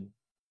conversation.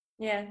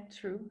 Yeah,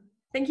 true.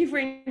 Thank you for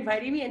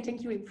inviting me, and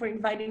thank you for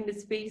inviting the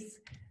space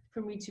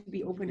for me to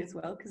be open as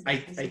well. Because I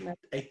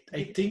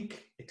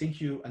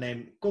think you, and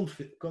I'm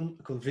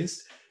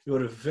convinced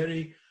you're a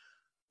very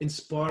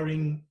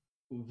inspiring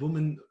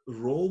woman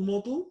role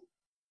model.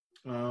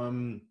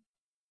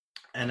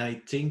 And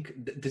I think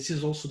this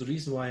is also the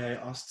reason why I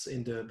asked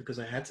because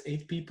I had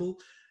 8 people,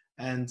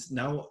 and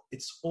now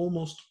it's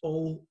almost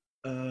all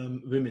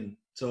women.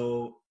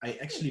 So I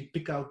actually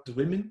pick out the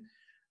women,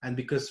 and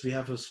because we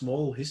have a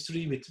small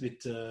history with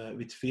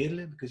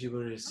Veerle, because you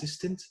were an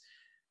assistant,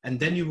 and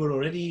then you were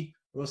already,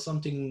 there was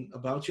something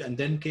about you, and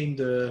then came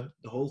the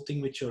whole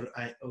thing with your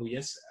oh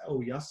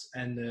yes,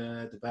 and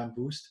the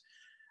Bamboost,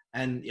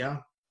 and yeah,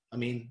 I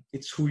mean,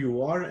 it's who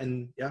you are,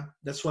 and yeah,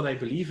 that's what I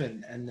believe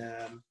in, and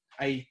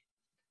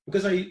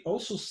because I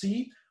also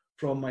see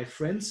from my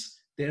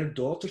friends, their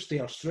daughters, they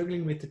are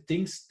struggling with the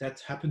things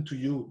that happened to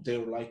you.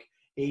 They're like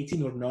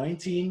 18 or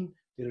 19,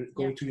 they're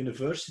going to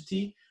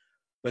university,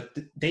 but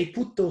they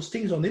put those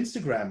things on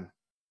Instagram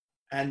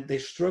and their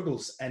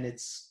struggles, and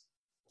it's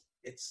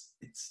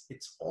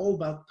all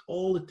about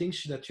all the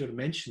things that you're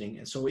mentioning.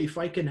 And so if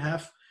I can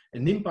have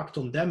an impact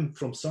on them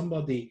from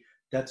somebody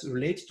that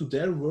relates to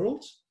their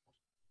world,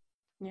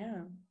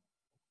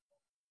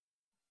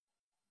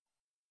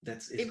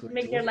 it would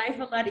make their life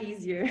a lot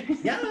easier.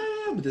 Yeah,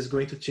 but it's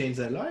going to change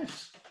their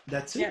lives.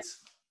 That's it.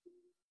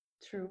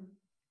 True.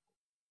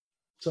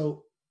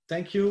 So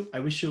thank you. I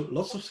wish you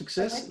lots of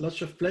success,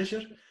 lots of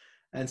pleasure,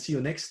 and see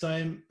you next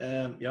time.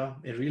 In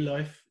real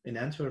life in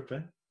Antwerp.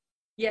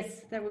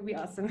 Yes, that would be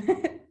awesome.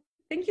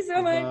 Thank you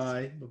so much.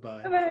 Bye.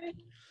 Bye.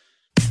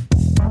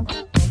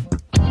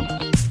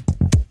 Bye.